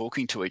UK was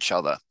talking to each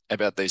other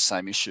about these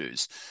same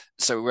issues.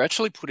 So we're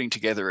actually putting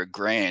together a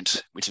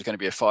grant, which is going to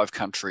be a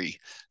 5-country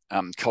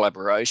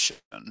collaboration,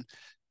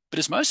 but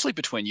it's mostly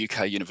between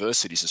UK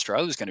universities.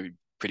 Australia is going to be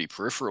pretty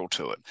peripheral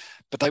to it,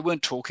 but they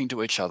weren't talking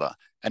to each other.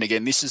 And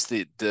again, this is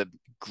the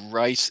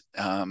great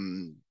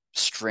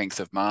strength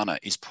of Mana,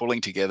 is pulling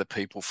together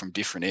people from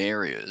different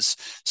areas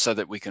so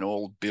that we can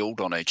all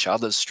build on each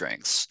other's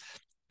strengths.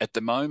 At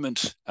the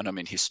moment, and I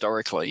mean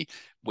historically,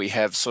 we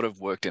have sort of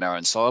worked in our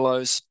own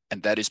silos,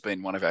 and that has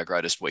been one of our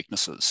greatest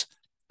weaknesses.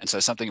 And so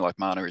something like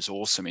Mana is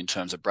awesome in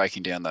terms of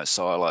breaking down those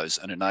silos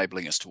and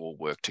enabling us to all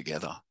work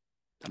together.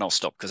 And I'll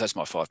stop because that's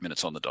my 5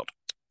 minutes on the dot.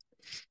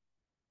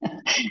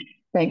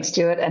 Thanks,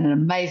 Stuart, and an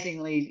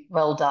amazingly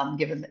well done,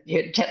 given that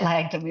you're jet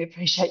lagged, and we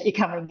appreciate you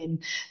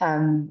coming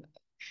in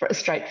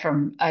straight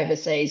from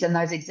overseas. And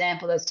those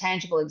examples, those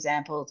tangible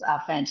examples,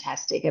 are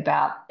fantastic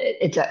about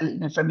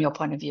it, from your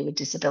point of view with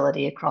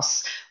disability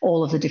across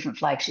all of the different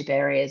flagship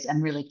areas,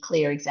 and really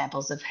clear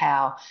examples of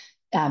how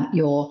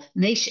your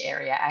niche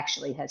area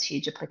actually has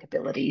huge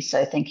applicability.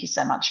 So thank you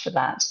so much for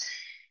that.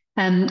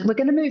 We're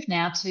going to move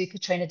now to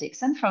Katrina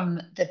Dixon from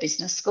the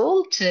Business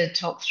School to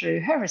talk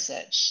through her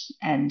research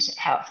and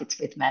how it fits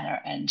with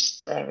Manna and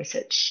the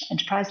Research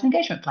Enterprise and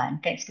Engagement Plan.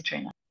 Thanks,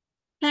 Katrina.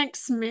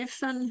 Thanks, Smith,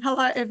 and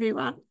hello,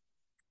 everyone.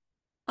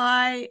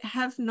 I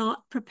have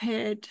not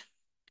prepared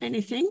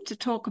anything to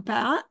talk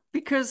about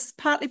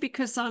partly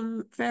because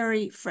I'm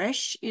very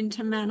fresh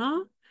into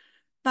Manna,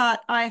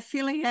 but I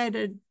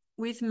affiliated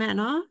with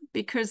Manna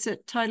because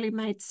it totally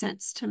made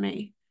sense to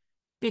me.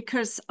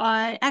 Because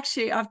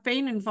I've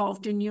been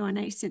involved in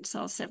UNE since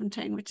I was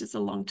 17, which is a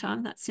long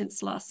time. That's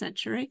since last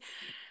century.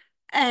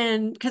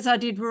 And because I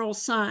did rural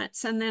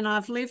science, and then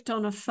I've lived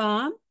on a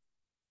farm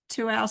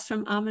 2 hours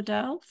from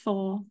Armidale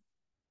for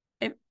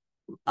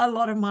a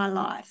lot of my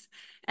life.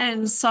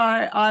 And so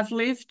I've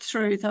lived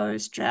through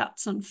those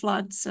droughts and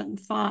floods and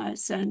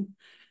fires and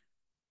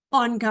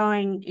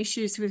ongoing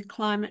issues with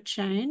climate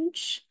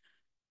change.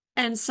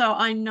 And so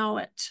I know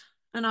it.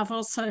 And I've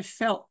also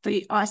felt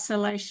the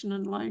isolation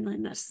and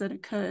loneliness that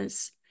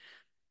occurs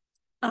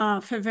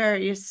for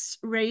various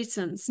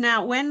reasons.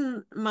 Now,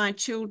 when my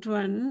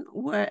children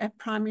were at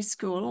primary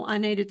school, I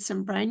needed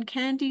some brain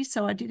candy.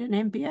 So I did an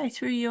MBA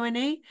through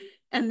UNE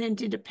and then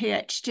did a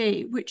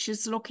PhD, which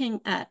is looking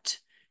at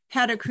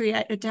how to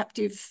create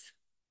adaptive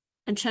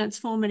and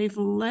transformative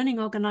learning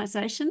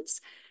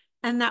organisations.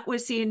 And that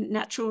was in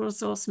natural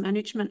resource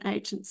management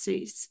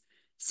agencies.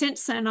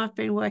 Since then, I've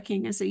been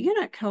working as a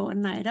unit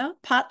coordinator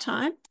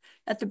part-time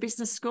at the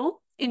business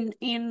school in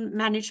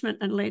management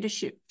and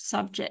leadership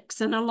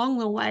subjects. And along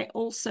the way,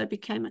 also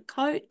became a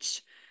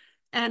coach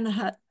and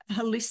a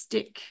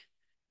holistic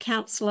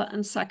counsellor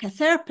and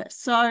psychotherapist.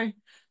 So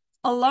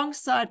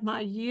alongside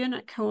my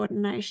unit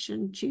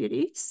coordination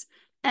duties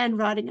and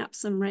writing up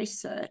some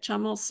research,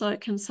 I'm also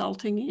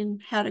consulting in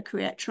how to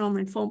create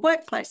trauma-informed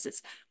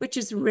workplaces, which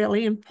is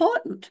really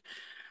important,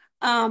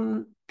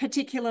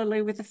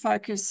 particularly with a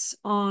focus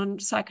on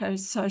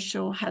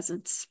psychosocial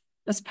hazards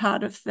as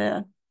part of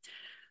the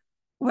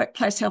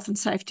workplace health and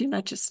safety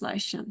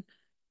legislation.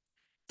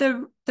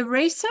 The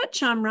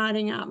research I'm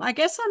writing up, I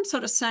guess I'm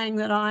sort of saying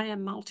that I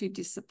am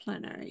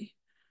multidisciplinary,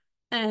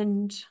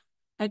 and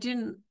I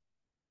didn't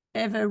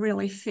ever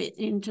really fit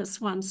in just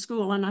one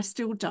school, and I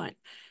still don't.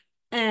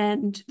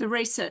 And the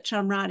research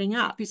I'm writing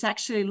up is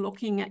actually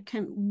looking at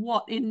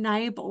what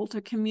enabled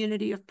a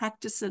community of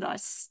practice that I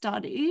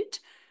studied,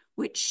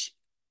 which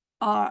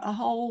are a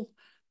whole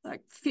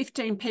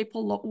 15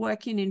 people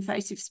working in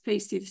invasive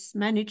species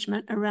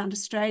management around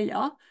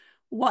Australia,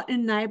 what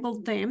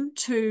enabled them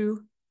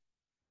to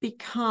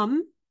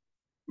become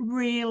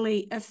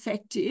really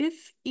effective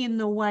in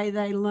the way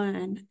they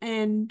learn.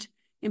 And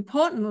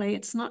importantly,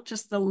 it's not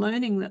just the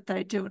learning that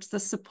they do, it's the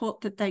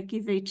support that they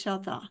give each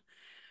other.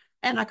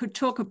 And I could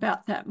talk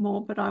about that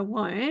more, but I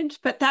won't.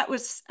 But that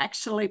was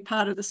actually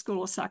part of the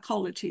School of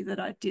Psychology that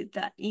I did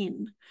that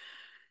in.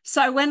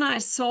 So when I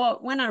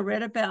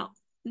read about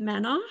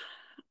Manna,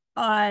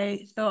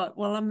 I thought,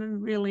 well, I'm a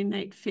really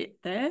neat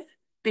fit there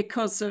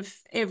because of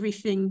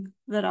everything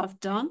that I've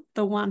done.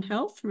 The One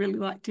Health, really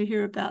like to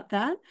hear about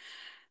that.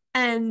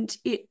 And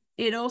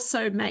it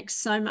also makes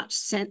so much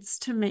sense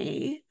to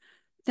me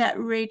that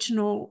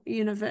regional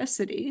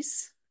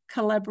universities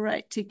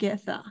collaborate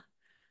together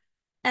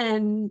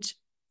and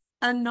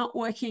are not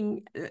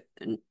working,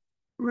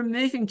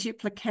 removing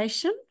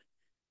duplication,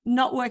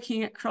 not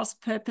working at cross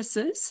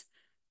purposes,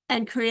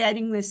 and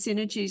creating the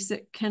synergies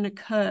that can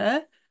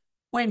occur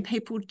when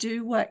people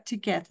do work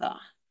together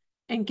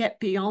and get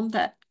beyond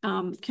that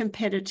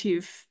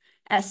competitive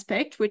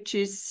aspect, which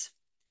is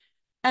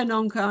an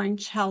ongoing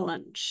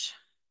challenge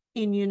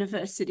in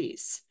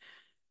universities.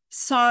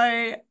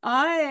 So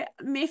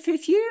Miff,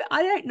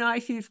 I don't know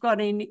if you've got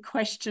any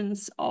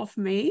questions of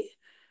me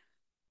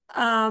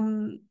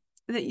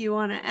that you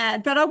want to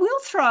add, but I will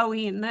throw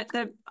in that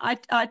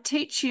I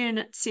teach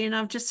units in,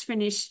 I've just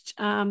finished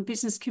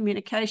business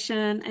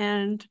communication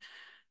and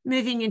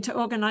moving into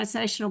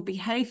organisational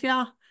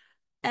behaviour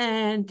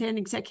and then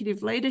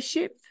executive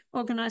leadership,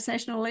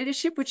 organisational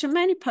leadership, which are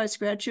mainly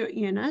postgraduate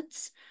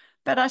units.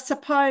 But I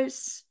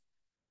suppose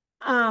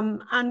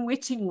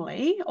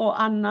unwittingly or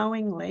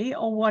unknowingly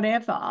or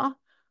whatever,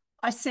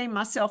 I see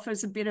myself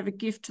as a bit of a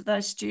gift to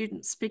those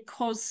students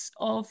because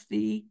of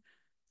the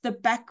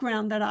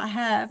background that I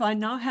have. I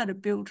know how to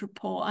build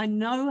rapport. I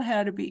know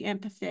how to be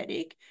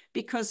empathetic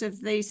because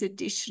of these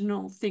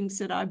additional things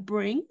that I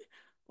bring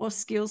or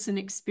skills and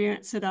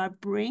experience that I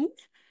bring.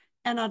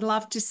 And I'd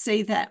love to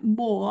see that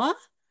more,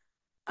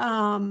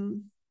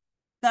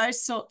 that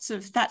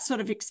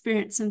sort of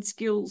experience and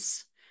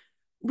skills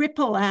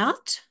ripple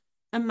out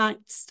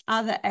amongst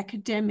other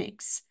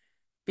academics,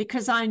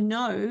 because I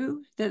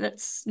know that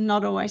it's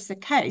not always the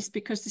case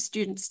because the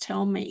students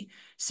tell me.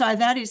 So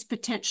that is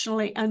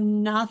potentially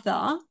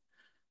another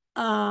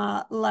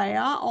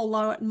layer,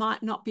 although it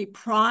might not be a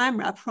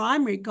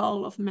primary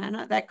goal of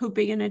Manna. That could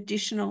be an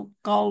additional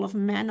goal of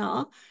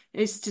Manna,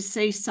 is to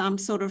see some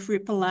sort of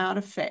ripple out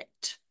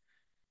effect.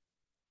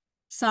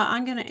 So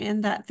I'm going to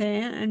end that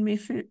there, and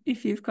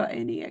if you've got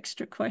any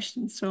extra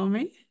questions for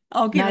me,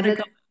 I'll give it a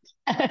go.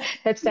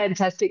 That's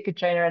fantastic,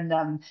 Katrina,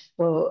 and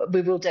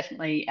we will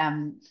definitely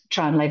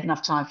try and leave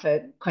enough time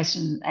for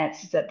question and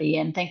answers at the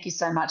end. Thank you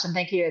so much, and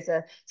thank you as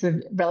a sort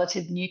of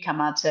relative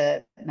newcomer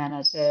to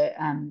Manna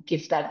to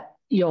give that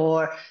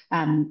your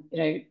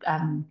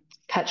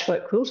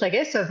patchwork quilt, I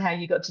guess, of how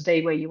you got to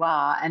be where you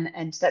are,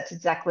 and that's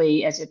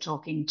exactly as you're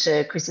talking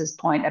to Chris's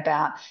point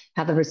about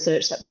how the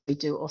research that we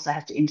do also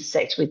has to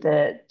intersect with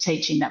the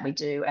teaching that we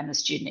do and the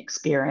student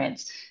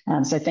experience.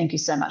 So thank you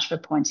so much for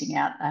pointing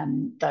out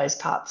those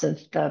parts of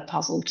the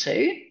puzzle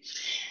too.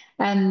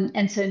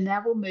 And so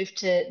now we'll move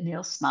to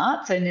Neil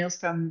Smart. So Neil's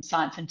from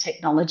Science and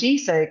Technology,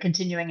 so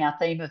continuing our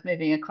theme of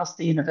moving across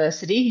the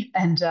university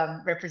and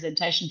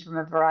representation from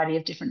a variety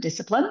of different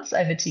disciplines.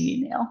 Over to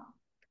you, Neil.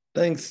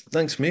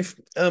 Thanks, Miff.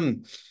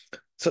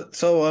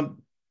 So I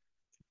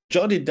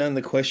jotted down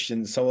the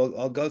questions, so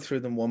I'll go through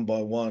them one by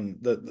one.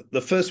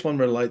 The first one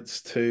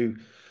relates to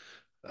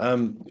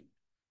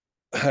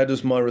how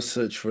does my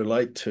research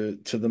relate to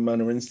the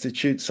Manna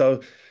Institute?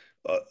 So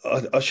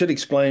I should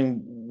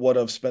explain what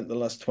I've spent the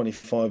last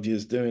 25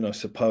 years doing, I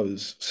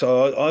suppose.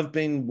 So I've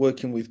been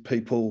working with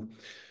people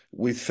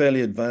with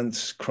fairly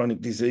advanced chronic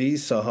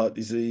disease, so heart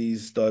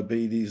disease,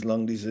 diabetes,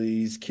 lung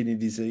disease, kidney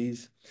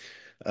disease.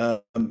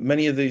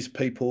 Many of these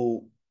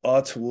people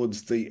are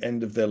towards the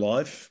end of their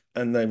life,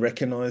 and they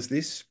recognize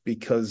this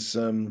because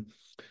the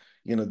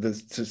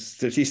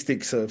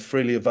statistics are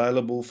freely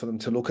available for them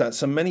to look at.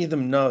 So many of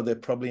them know they're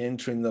probably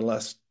entering the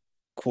last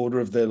quarter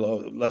of their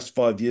last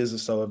 5 years or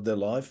so of their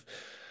life.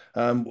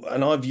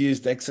 And I've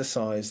used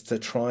exercise to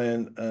try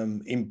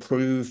and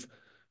improve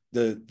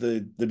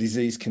the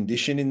disease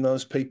condition in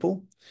those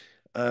people.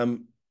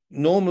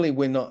 normally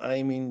we're not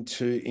aiming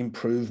to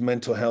improve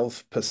mental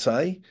health per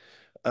se.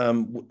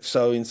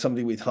 So in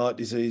somebody with heart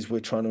disease, we're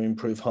trying to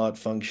improve heart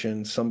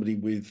function. Somebody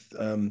with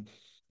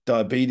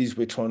diabetes,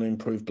 we're trying to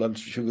improve blood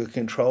sugar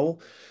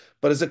control.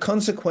 But as a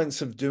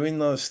consequence of doing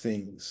those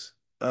things,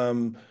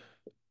 one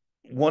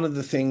of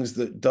the things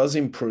that does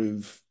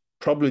improve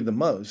probably the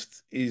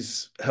most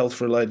is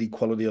health-related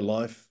quality of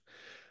life.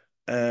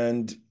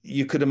 And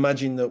you could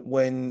imagine that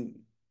when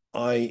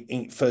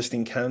I first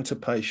encounter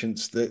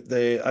patients, that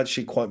they're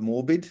actually quite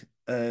morbid,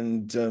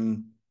 and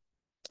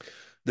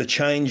the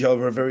change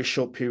over a very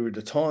short period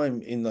of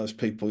time in those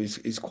people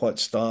is quite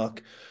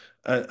stark.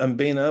 And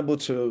being able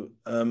to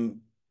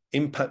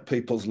impact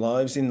people's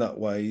lives in that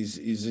way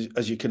is,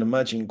 as you can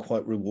imagine,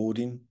 quite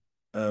rewarding.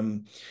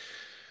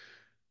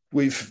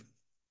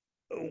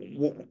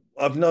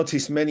 I've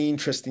noticed many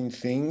interesting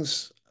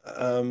things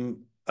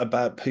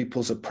about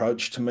people's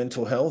approach to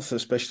mental health,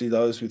 especially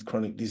those with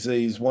chronic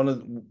disease. One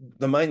of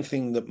the main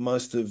thing that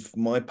most of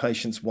my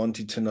patients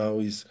wanted to know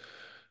is,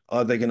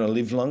 are they going to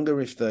live longer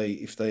if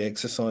they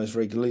exercise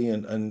regularly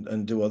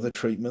and do other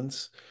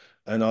treatments?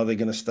 And are they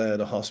going to stay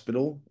at a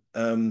hospital?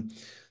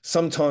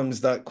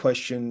 Sometimes that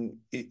question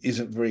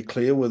isn't very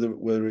clear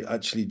whether it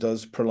actually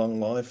does prolong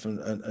life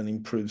and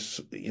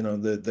improves,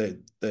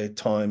 their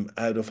time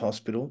out of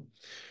hospital.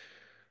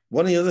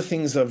 One of the other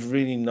things I've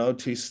really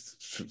noticed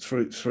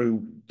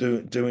through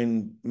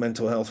doing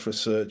mental health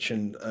research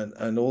and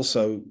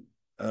also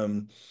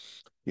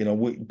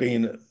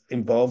being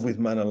involved with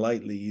Manna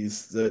lately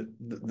is that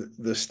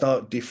the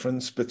stark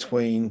difference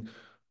between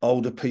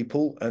older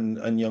people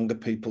and younger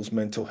people's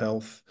mental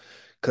health,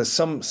 because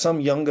some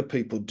younger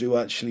people do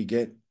actually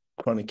get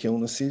chronic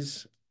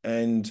illnesses,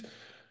 and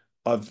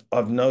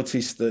I've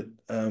noticed that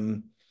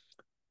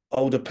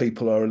older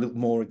people are a little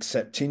more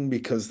accepting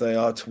because they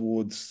are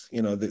towards,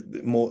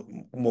 the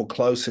more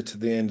closer to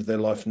the end of their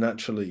life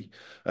naturally,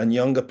 and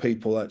younger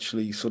people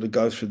actually sort of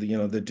go through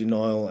the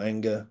denial,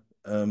 anger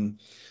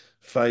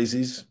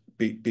phases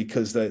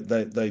because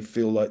they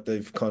feel like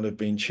they've kind of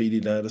been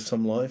cheated out of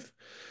some life.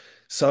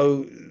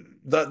 So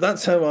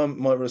that's how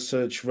my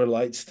research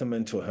relates to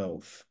mental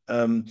health.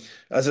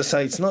 As I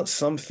say, it's not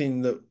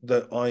something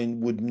that I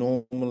would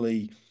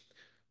normally.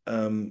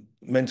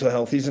 Mental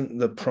health isn't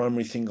the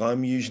primary thing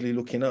I'm usually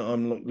looking at.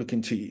 I'm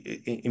looking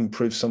to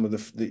improve some of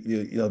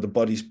the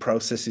body's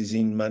processes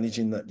in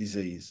managing that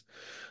disease.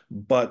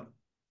 But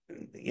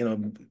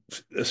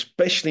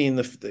especially in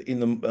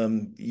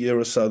the year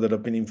or so that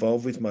I've been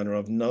involved with Manna,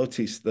 I've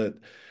noticed that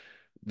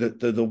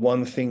the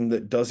one thing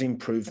that does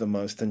improve the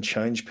most and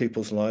change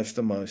people's lives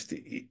the most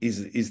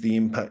is the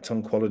impact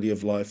on quality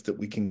of life that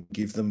we can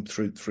give them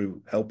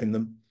through helping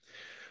them.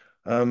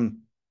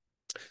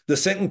 The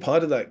second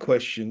part of that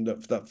question,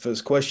 that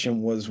first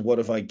question, was what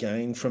have I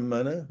gained from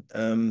Manna?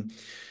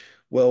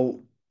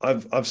 Well,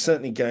 I've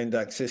certainly gained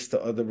access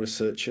to other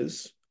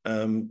researchers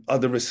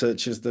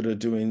that are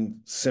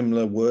doing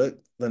similar work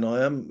than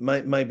I am.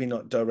 Maybe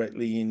not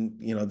directly in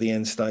the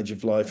end stage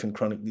of life and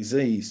chronic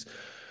disease,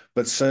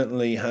 but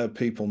certainly how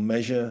people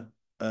measure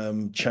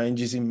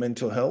changes in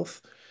mental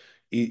health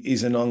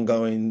is an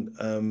ongoing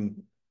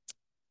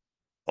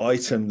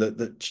item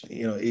that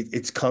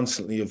it's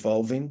constantly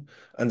evolving,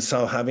 and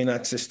so having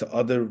access to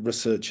other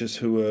researchers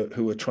who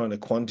are trying to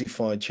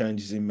quantify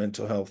changes in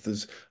mental health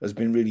has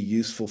been really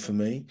useful for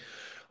me.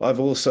 I've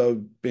also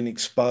been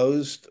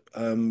exposed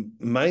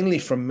mainly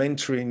from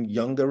mentoring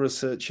younger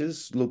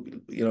researchers,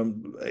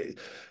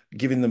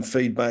 giving them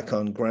feedback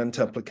on grant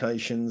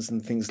applications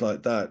and things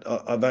like that.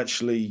 I've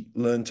actually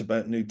learned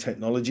about new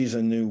technologies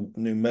and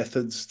new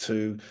methods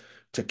to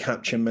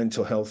capture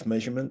mental health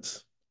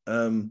measurements.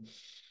 But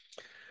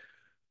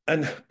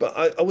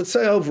I would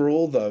say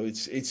overall, though,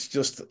 it's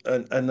just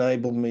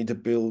enabled me to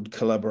build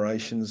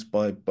collaborations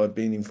by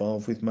being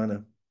involved with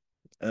Manna.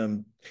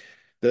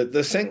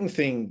 The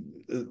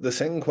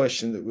second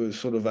question that we were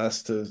sort of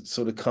asked to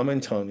sort of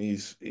comment on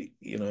is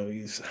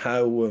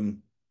how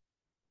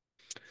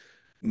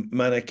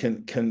Manna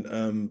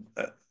can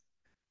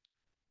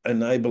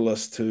enable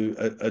us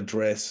to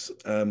address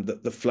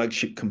the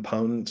flagship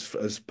components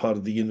as part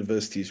of the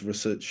university's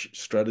research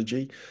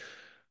strategy.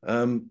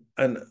 And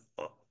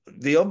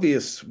the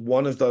obvious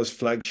one of those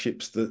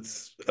flagships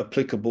that's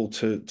applicable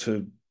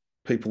to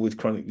people with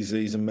chronic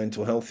disease and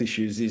mental health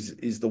issues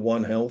is the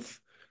One Health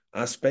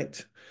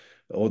aspect,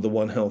 or the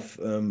One Health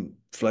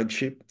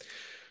flagship.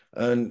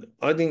 And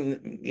I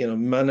think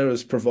Manna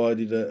has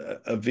provided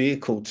a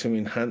vehicle to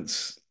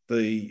enhance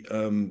the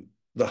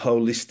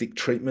holistic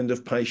treatment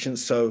of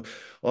patients. So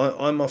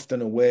I'm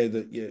often aware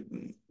that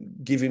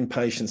giving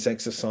patients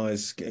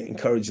exercise,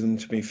 encouraging them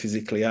to be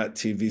physically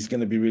active is going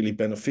to be really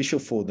beneficial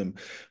for them.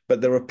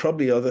 But there are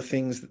probably other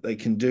things that they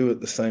can do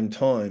at the same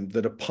time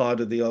that are part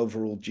of the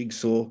overall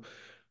jigsaw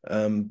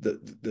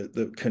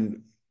that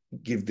can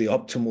give the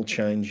optimal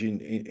change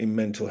in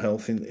mental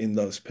health in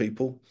those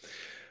people.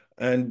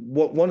 And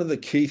one of the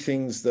key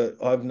things that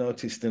I've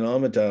noticed in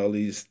Armidale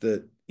is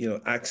that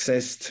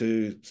access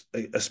to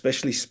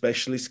especially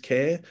specialist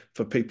care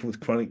for people with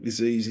chronic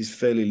disease is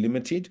fairly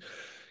limited,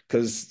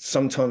 because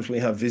sometimes we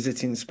have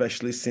visiting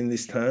specialists in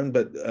this town,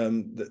 but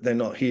they're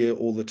not here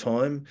all the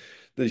time.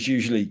 There's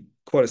usually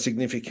quite a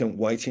significant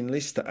waiting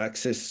list to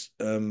access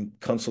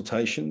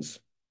consultations.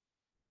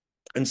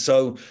 And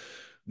so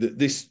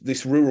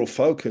this rural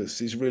focus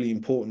is really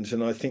important.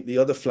 And I think the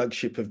other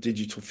flagship of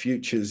Digital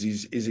Futures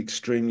is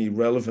extremely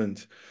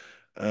relevant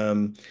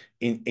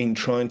in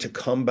trying to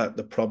combat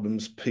the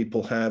problems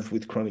people have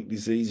with chronic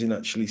disease, in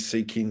actually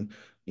seeking,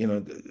 you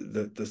know,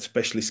 the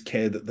specialist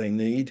care that they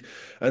need.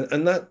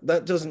 And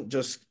that doesn't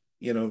just,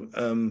 you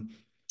know,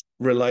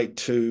 relate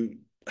to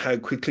how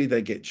quickly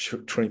they get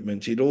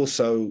treatment. It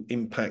also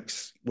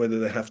impacts whether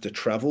they have to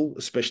travel,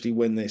 especially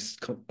when they're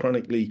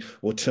chronically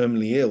or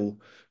terminally ill.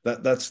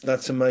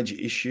 That's a major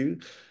issue.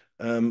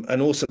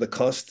 And also the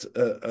cost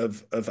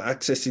of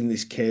accessing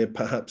this care.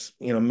 Perhaps,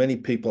 you know, many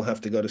people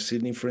have to go to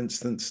Sydney, for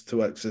instance,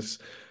 to access,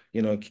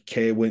 you know,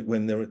 care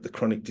when they're at the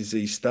chronic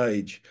disease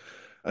stage.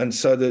 And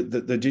so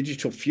the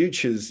Digital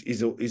Futures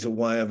is a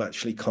way of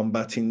actually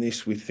combating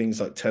this with things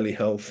like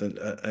telehealth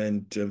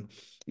and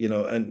you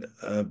know, and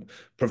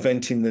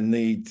preventing the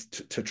need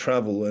to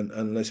travel, and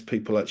unless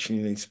people actually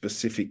need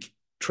specific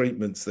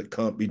treatments that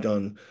can't be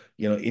done,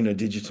 you know, in a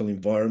digital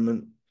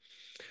environment.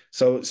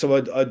 So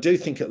I do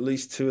think at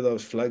least two of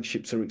those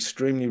flagships are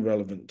extremely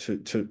relevant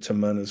to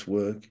Manna's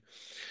work.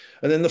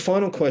 And then the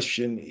final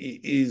question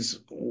is,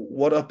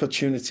 what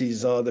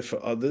opportunities are there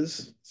for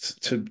others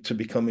to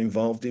become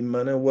involved in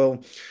Manna?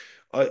 Well,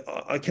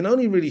 I can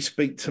only really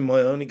speak to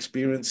my own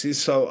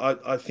experiences. So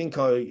I think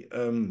I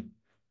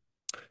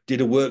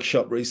did a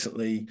workshop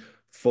recently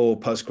for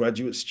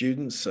postgraduate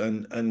students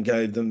and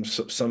gave them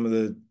some of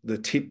the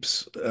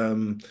tips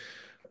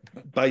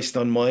based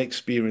on my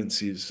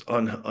experiences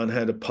on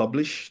how to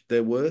publish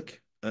their work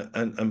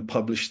and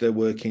publish their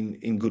work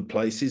in good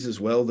places as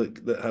well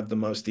that have the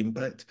most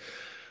impact.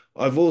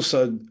 I've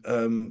also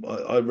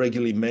I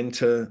regularly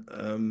mentor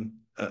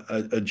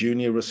a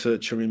junior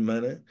researcher in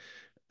Manna,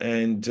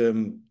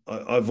 and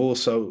I've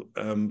also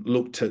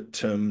looked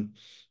at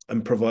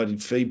and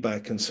provided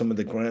feedback on some of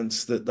the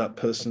grants that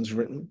person's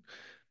written.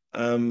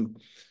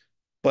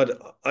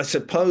 But I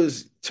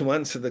suppose to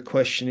answer the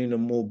question in a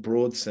more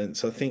broad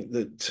sense, I think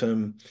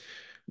that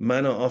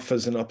Manna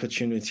offers an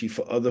opportunity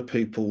for other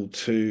people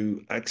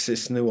to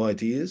access new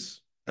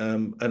ideas,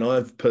 and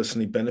I've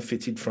personally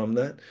benefited from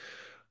that,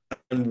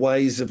 and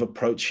ways of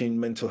approaching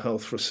mental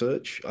health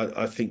research.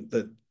 I think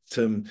that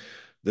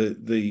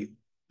the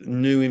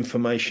new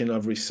information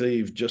I've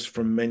received just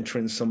from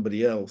mentoring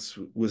somebody else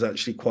was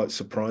actually quite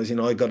surprising.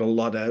 I got a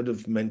lot out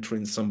of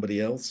mentoring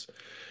somebody else.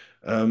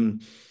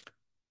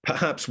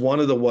 Perhaps one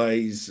of the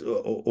ways,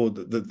 or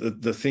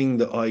the thing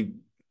that I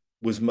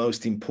was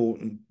most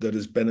important that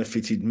has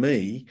benefited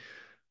me,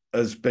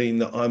 has been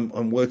that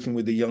I'm working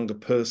with a younger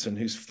person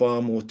who's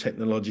far more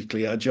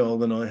technologically agile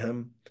than I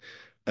am,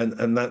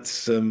 and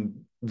that's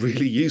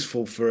really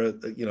useful for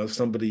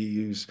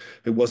somebody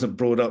who wasn't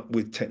brought up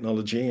with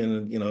technology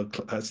and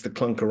has to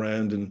clunk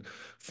around and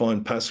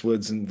find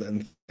passwords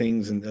and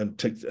things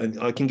and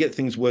I can get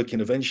things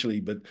working eventually,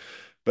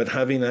 but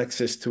having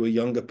access to a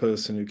younger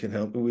person who can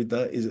help me with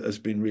that has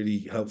been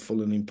really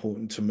helpful and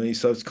important to me.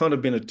 So it's kind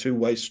of been a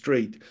two-way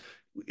street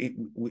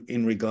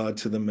in regard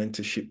to the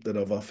mentorship that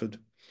I've offered.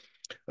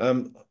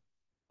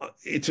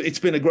 It's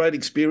been a great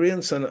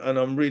experience, and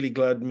I'm really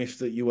glad, Miff,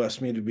 that you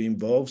asked me to be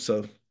involved.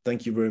 So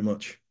thank you very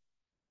much.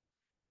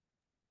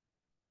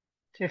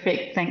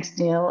 Terrific. Thanks,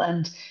 Neil.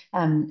 And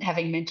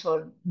having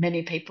mentored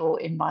many people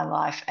in my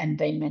life and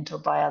been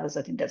mentored by others,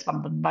 I think that's one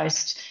of the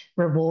most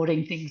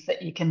rewarding things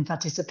that you can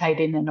participate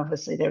in. And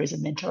obviously there is a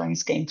mentoring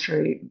scheme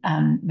through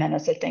Manna.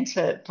 So thanks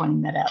for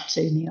pointing that out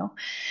too, Neil.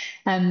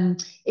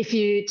 If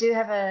you do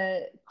have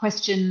a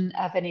question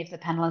of any of the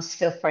panelists,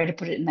 feel free to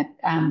put it in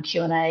the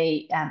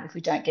Q&A. If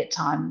we don't get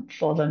time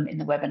for them in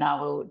the webinar,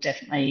 we'll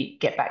definitely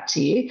get back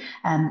to you.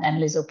 And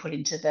Liz will put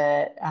into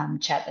the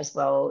chat as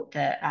well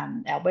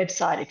our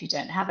website if you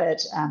don't have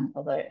it,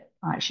 although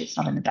actually it's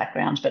not in the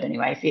background, but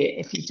anyway,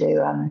 if you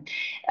do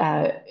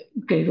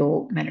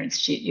Google Manna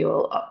Institute,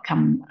 you'll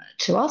come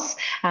to us.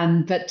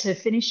 But to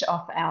finish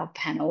off our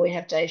panel, we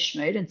have Dave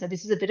Schmood, and so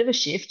this is a bit of a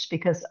shift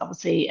because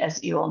obviously,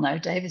 as you all know,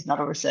 Dave is not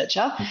a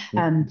researcher,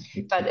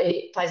 but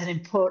it plays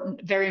an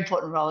very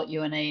important role at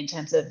UNE in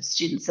terms of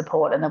student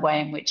support and the way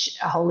in which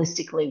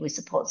holistically we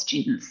support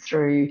students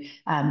through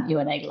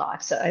UNE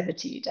Life. So over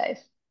to you, Dave.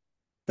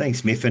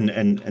 Thanks, Miff,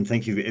 and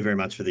thank you very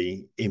much for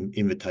the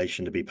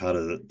invitation to be part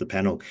of the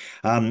panel.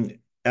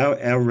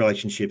 Our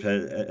relationship,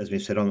 as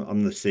Miff said,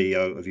 I'm the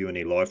CEO of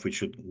UNE Life,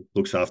 which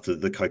looks after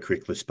the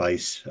co-curricular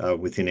space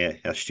within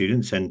our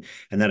students, and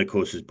that of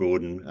course is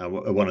broadened.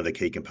 One of the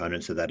key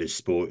components of that is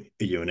sport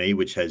at UNE,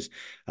 which has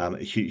a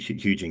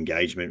huge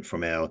engagement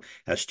from our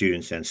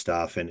students and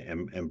staff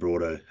and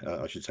broader,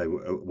 I should say,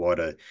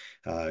 wider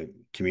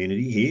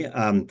community here.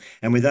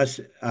 And with us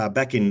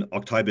back in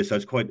October, so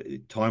it's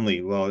quite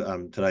timely. Well,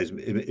 today's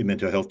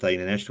Mental Health Day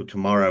International.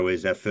 Tomorrow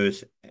is our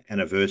first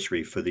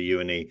anniversary for the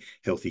UNE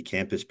Healthy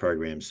Campus campus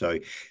program. So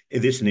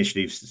this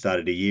initiative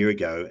started a year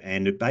ago,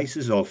 and it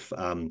bases off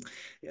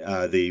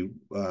the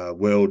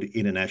World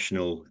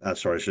International,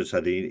 sorry, I should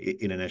say the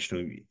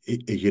International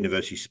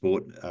University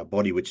Sport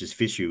body, which is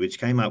FISU, which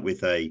came up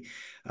with a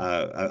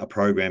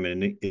program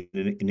and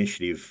an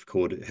initiative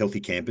called Healthy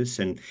Campus.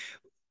 And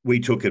we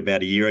took it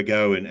about a year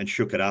ago and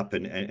shook it up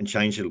and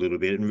changed it a little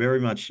bit, and very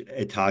much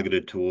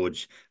targeted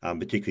towards,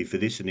 particularly for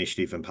this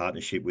initiative and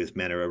partnership with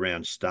Manna,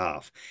 around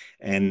staff.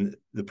 And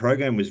the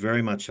program was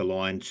very much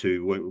aligned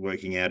to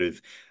working out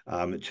of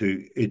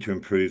to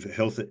improve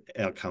health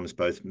outcomes,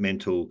 both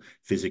mental,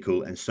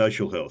 physical, and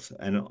social health.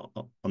 And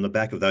on the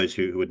back of those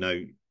who would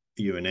know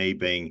UNE,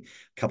 being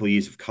a couple of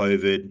years of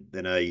COVID,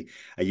 then a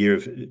year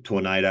of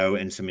tornado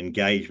and some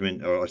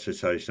engagement, or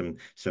so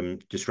some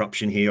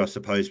disruption here, I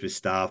suppose, with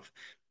staff.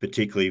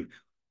 Particularly,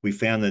 we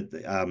found that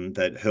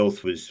that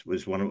health was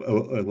one of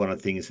the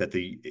things that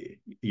the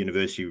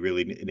university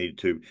really needed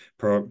to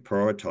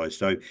prioritise.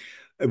 So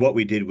what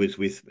we did was,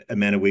 with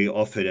Manna, we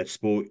offered at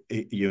Sport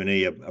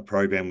UNE a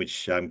program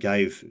which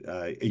gave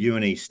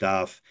UNE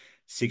staff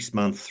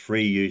 6-month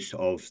free use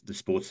of the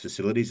sports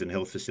facilities and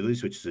health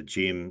facilities, which is a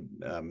gym,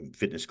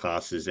 fitness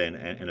classes, and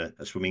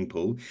a swimming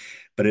pool.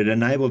 But it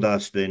enabled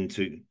us then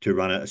to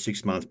run a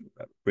 6-month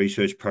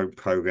research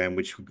program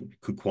which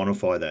could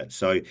quantify that.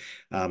 So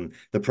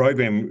the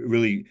program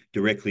really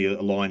directly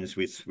aligns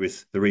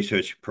with the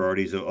research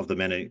priorities of the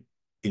Manna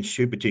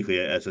Institute,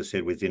 particularly, as I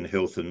said, within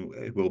health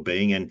and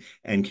wellbeing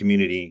and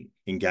community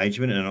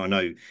engagement. And I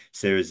know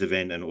Sarah's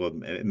event or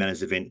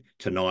Manna's event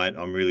tonight,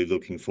 I'm really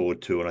looking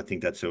forward to, and I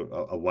think that's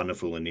a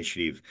wonderful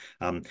initiative.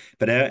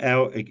 But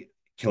our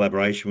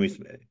collaboration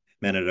with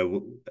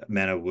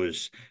Manna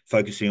was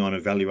focusing on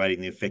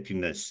evaluating the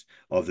effectiveness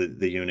of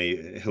the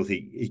UNE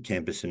Healthy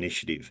Campus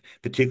initiative,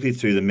 particularly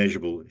through the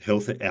measurable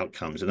health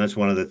outcomes. And that's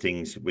one of the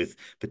things with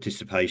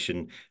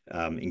participation,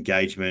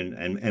 engagement,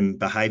 and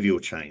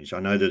behavioural change. I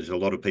know there's a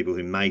lot of people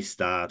who may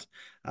start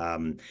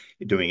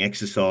doing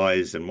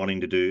exercise and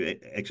wanting to do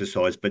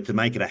exercise, but to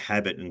make it a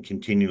habit and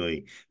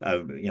continually,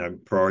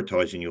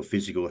 prioritising your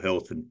physical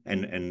health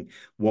and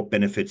what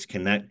benefits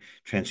can that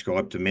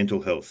transcribe to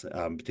mental health,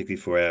 particularly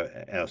for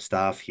our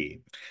staff here.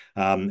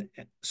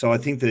 So I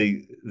think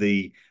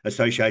the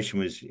association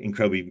was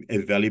incredibly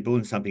valuable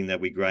and something that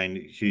we gained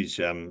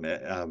huge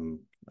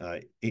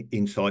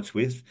insights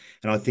with.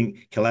 And I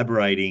think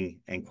collaborating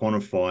and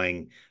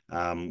quantifying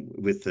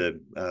with the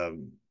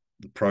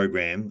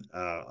program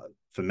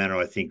for Manna,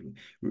 I think,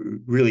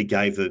 really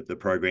gave the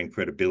program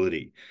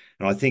credibility.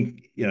 And I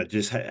think,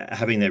 just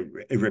having that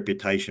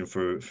reputation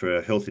for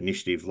a health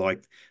initiative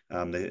like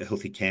the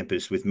Healthy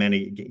Campus with Manna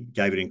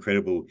gave it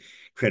incredible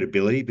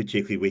credibility.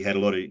 Particularly, we had a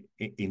lot of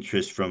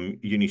interest from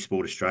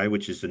Unisport Australia,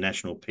 which is the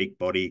national peak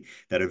body,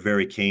 that are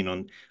very keen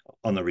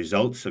on the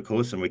results, of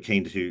course, and we're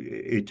keen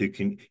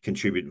to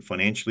contribute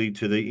financially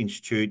to the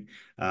institute.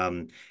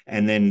 And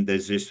then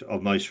there's this,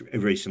 most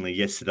recently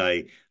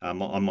yesterday,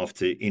 I'm off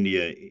to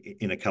India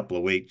in a couple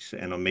of weeks,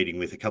 and I'm meeting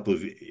with a couple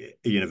of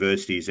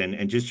universities,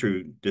 and just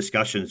through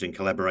discussions and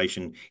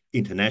collaboration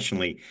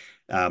internationally,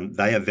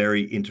 they are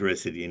very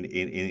interested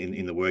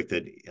in the work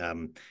that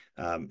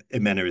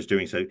Manna is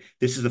doing. So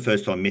this is the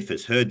first time Miff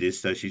has heard this,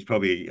 so she's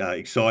probably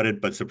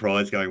excited but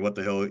surprised, going, "What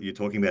the hell are you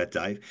talking about,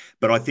 Dave?"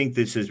 But I think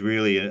this is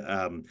really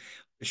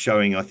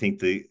showing, I think,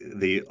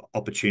 the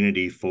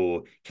opportunity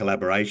for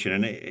collaboration.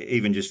 And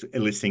even just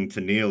listening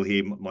to Neil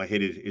here, my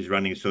head is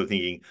running, sort of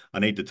thinking, I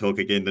need to talk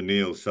again to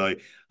Neil. So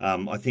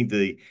I think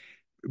the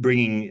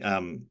bringing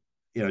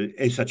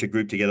such a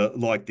group together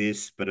like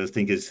this, but I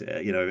think,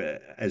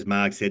 as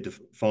Mark said, to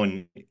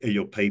find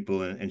your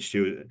people, and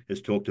Stuart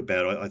has talked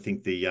about, I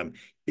think the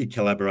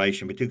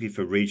collaboration, particularly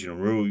for regional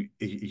and rural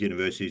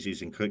universities,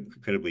 is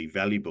incredibly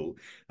valuable.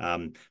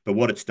 But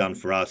what it's done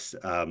for us,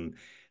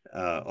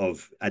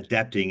 of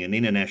adapting an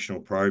international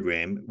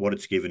program, what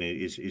it's given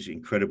is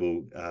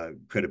incredible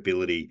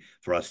credibility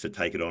for us to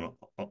take it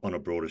on a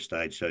broader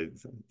stage. So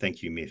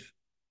thank you, Miff.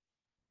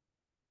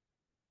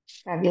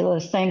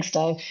 Fabulous. Thanks,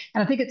 Dave.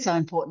 And I think it's so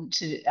important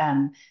to,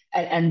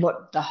 and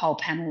what the whole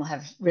panel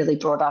have really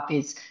brought up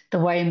is the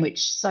way in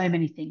which so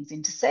many things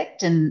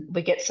intersect, and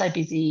we get so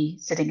busy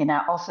sitting in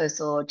our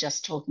office or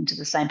just talking to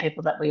the same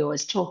people that we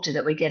always talk to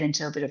that we get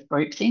into a bit of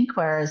groupthink,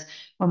 whereas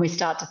when we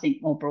start to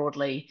think more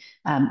broadly,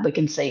 we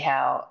can see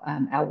how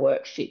our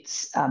work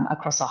fits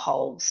across a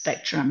whole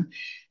spectrum.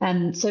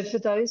 And so for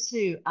those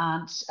who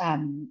aren't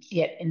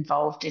yet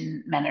involved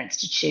in Manna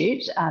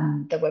Institute,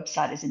 the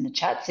website is in the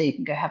chat, so you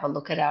can go have a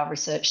look at our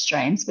research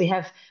streams. We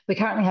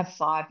currently have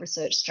 5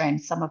 research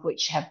streams, some of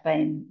which have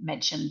been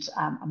mentioned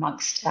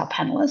amongst our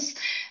panelists.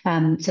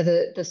 So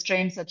the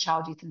streams are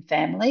child, youth and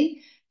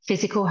family,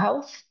 physical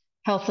health,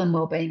 health and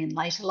wellbeing in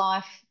later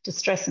life,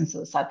 distress and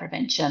suicide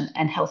prevention,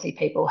 and healthy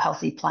people,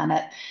 healthy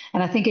planet.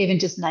 And I think even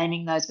just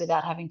naming those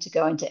without having to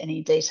go into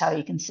any detail,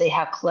 you can see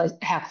how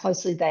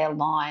closely they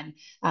align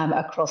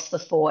across the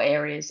 4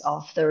 areas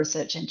of the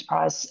research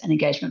enterprise and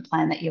engagement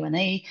plan that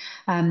UNE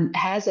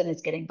has and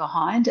is getting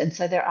behind. And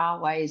so there are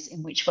ways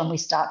in which when we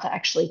start to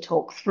actually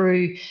talk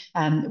through,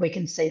 we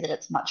can see that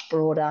it's much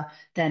broader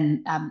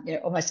than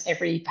almost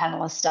every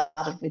panelist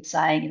started with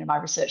saying, my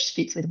research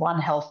fits with One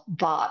Health,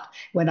 but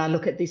when I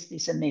look at this,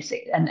 this and this,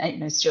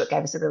 and Stuart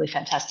gave us a really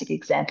fantastic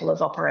example of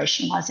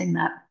operationalising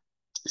that.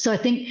 So I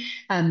think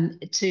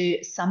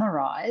to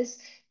summarise,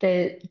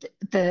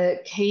 the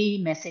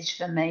key message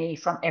for me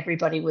from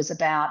everybody was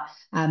about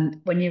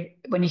when you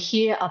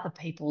hear other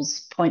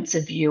people's points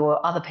of view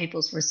or other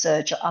people's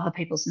research or other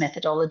people's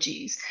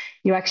methodologies,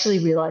 you actually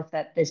realise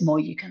that there's more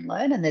you can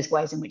learn, and there's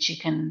ways in which you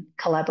can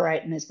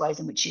collaborate, and there's ways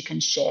in which you can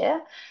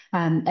share.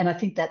 And I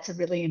think that's a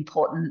really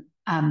important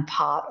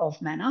part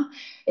of Manna.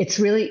 It's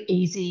really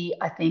easy,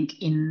 I think,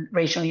 in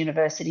regional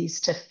universities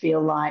to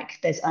feel like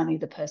there's only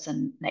the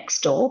person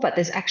next door, but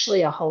there's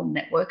actually a whole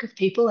network of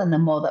people, and the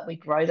more that we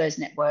grow those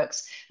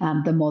networks,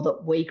 the more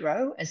that we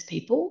grow as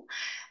people.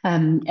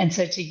 And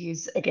so to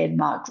use, again,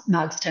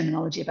 Marg's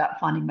terminology about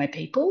finding my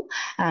people,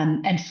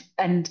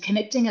 and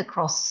connecting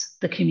across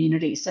the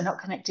community. So not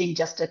connecting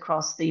just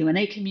across the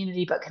UNE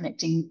community, but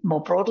connecting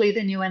more broadly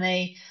than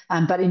UNE,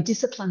 but in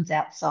disciplines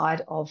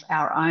outside of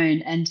our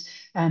own. And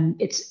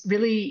it's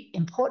really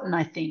important,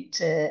 I think,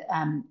 to,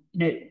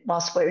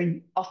 whilst we're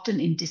often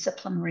in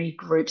disciplinary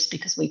groups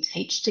because we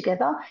teach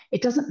together,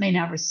 it doesn't mean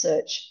our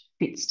research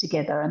fits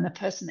together, and the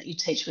person that you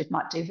teach with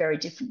might do very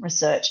different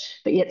research,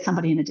 but yet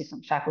somebody in a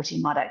different faculty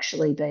might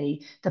actually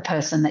be the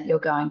person that you're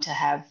going to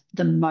have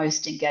the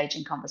most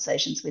engaging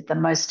conversations with, the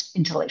most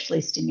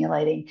intellectually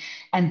stimulating,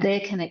 and their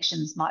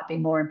connections might be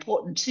more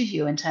important to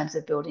you in terms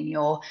of building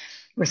your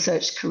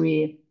research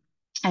career.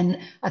 And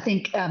I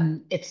think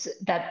it's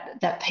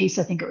that piece,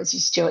 I think it was you,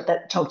 Stuart,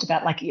 that talked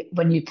about like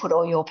when you put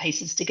all your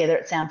pieces together,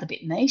 it sounds a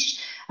bit niche,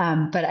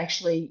 but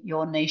actually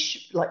your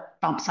niche like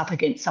bumps up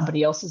against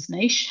somebody else's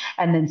niche.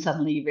 And then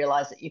suddenly you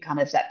realise that you kind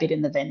of that bit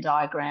in the Venn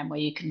diagram where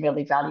you can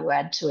really value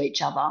add to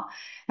each other.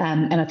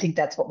 And I think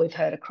that's what we've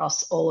heard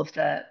across all of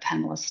the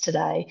panellists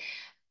today.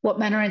 What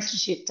Manna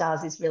Institute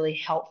does is really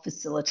help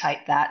facilitate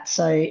that.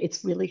 So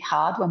it's really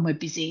hard when we're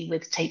busy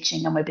with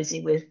teaching and we're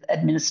busy with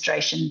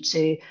administration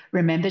to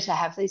remember to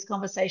have these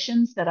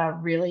conversations that are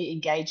really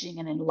engaging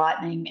and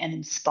enlightening and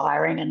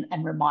inspiring,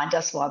 and remind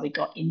us why we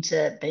got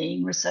into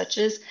being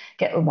researchers,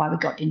 why we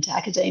got into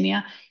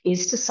academia,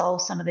 is to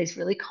solve some of these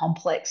really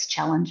complex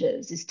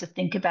challenges, is to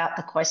think about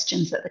the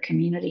questions that the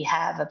community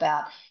have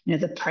about,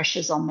 the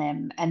pressures on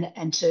them,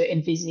 and to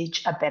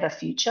envisage a better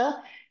future.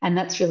 And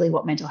that's really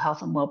what mental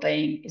health and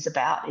wellbeing is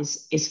about,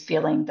 is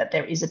feeling that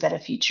there is a better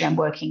future and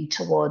working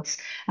towards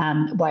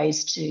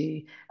ways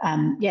to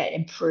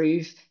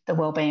improve the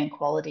wellbeing and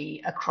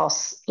quality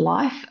across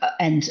life,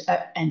 and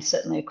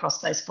certainly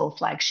across those 4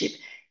 flagship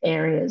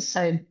areas.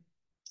 So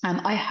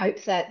I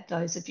hope that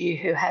those of you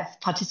who have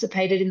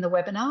participated in the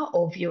webinar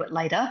or view it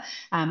later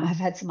have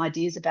had some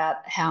ideas about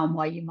how and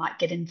why you might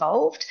get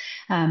involved,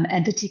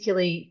 and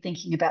particularly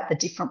thinking about the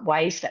different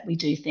ways that we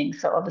do things.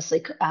 So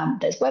obviously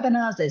there's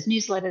webinars, there's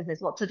newsletters,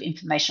 there's lots of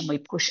information we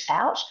push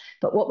out,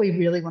 but what we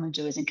really want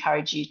to do is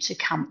encourage you to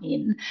come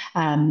in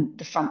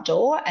the front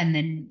door and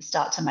then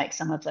start to make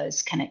some of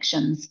those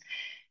connections.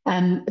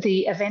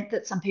 The event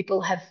that some people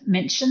have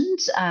mentioned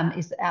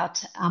is our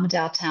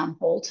Armidale Town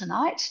Hall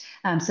tonight.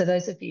 So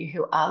those of you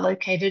who are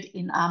located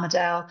in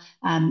Armidale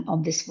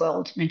on this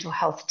World Mental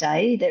Health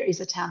Day, there is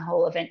a town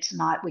hall event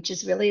tonight, which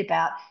is really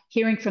about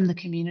hearing from the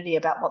community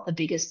about what the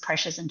biggest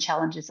pressures and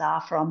challenges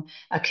are from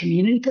a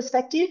community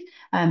perspective,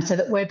 so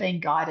that we're being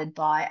guided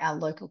by our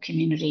local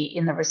community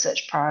in the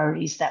research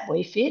priorities that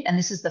we fit. And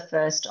this is the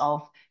first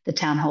of the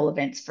town hall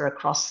events for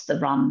across the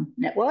Run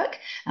network.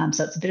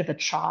 So it's a bit of a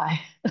tryout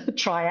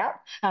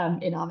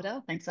in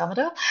Armidale. Thanks,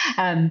 Armidale.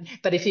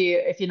 But if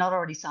you're not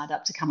already signed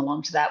up to come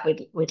along to that,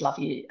 we'd love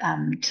you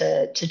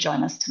to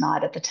join us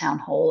tonight at the town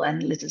hall.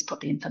 And Liz has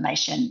put the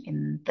information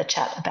in the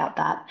chat about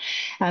that.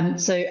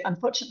 So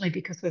unfortunately,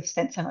 because we've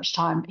spent so much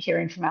time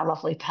hearing from our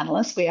lovely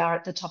panellists, we are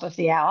at the top of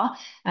the hour.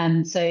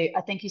 So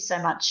I thank you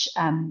so much,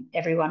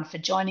 everyone, for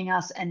joining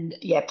us. And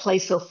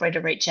please feel free to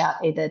reach out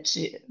either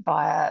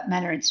via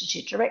Manna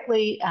Institute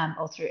directly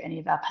or through any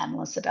of our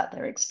panellists about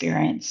their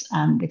experience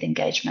with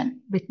engagement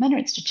with Manna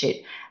Institute.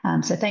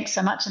 So thanks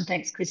so much, and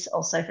thanks, Chris,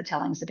 also for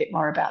telling us a bit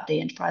more about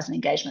the Enterprise and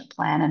Engagement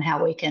Plan and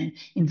how we can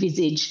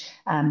envisage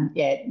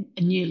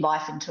a new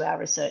life into our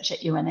research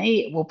at UNE.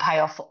 It will pay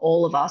off for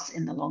all of us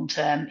in the long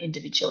term,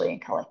 individually and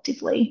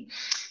collectively.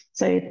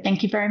 So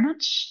thank you very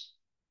much.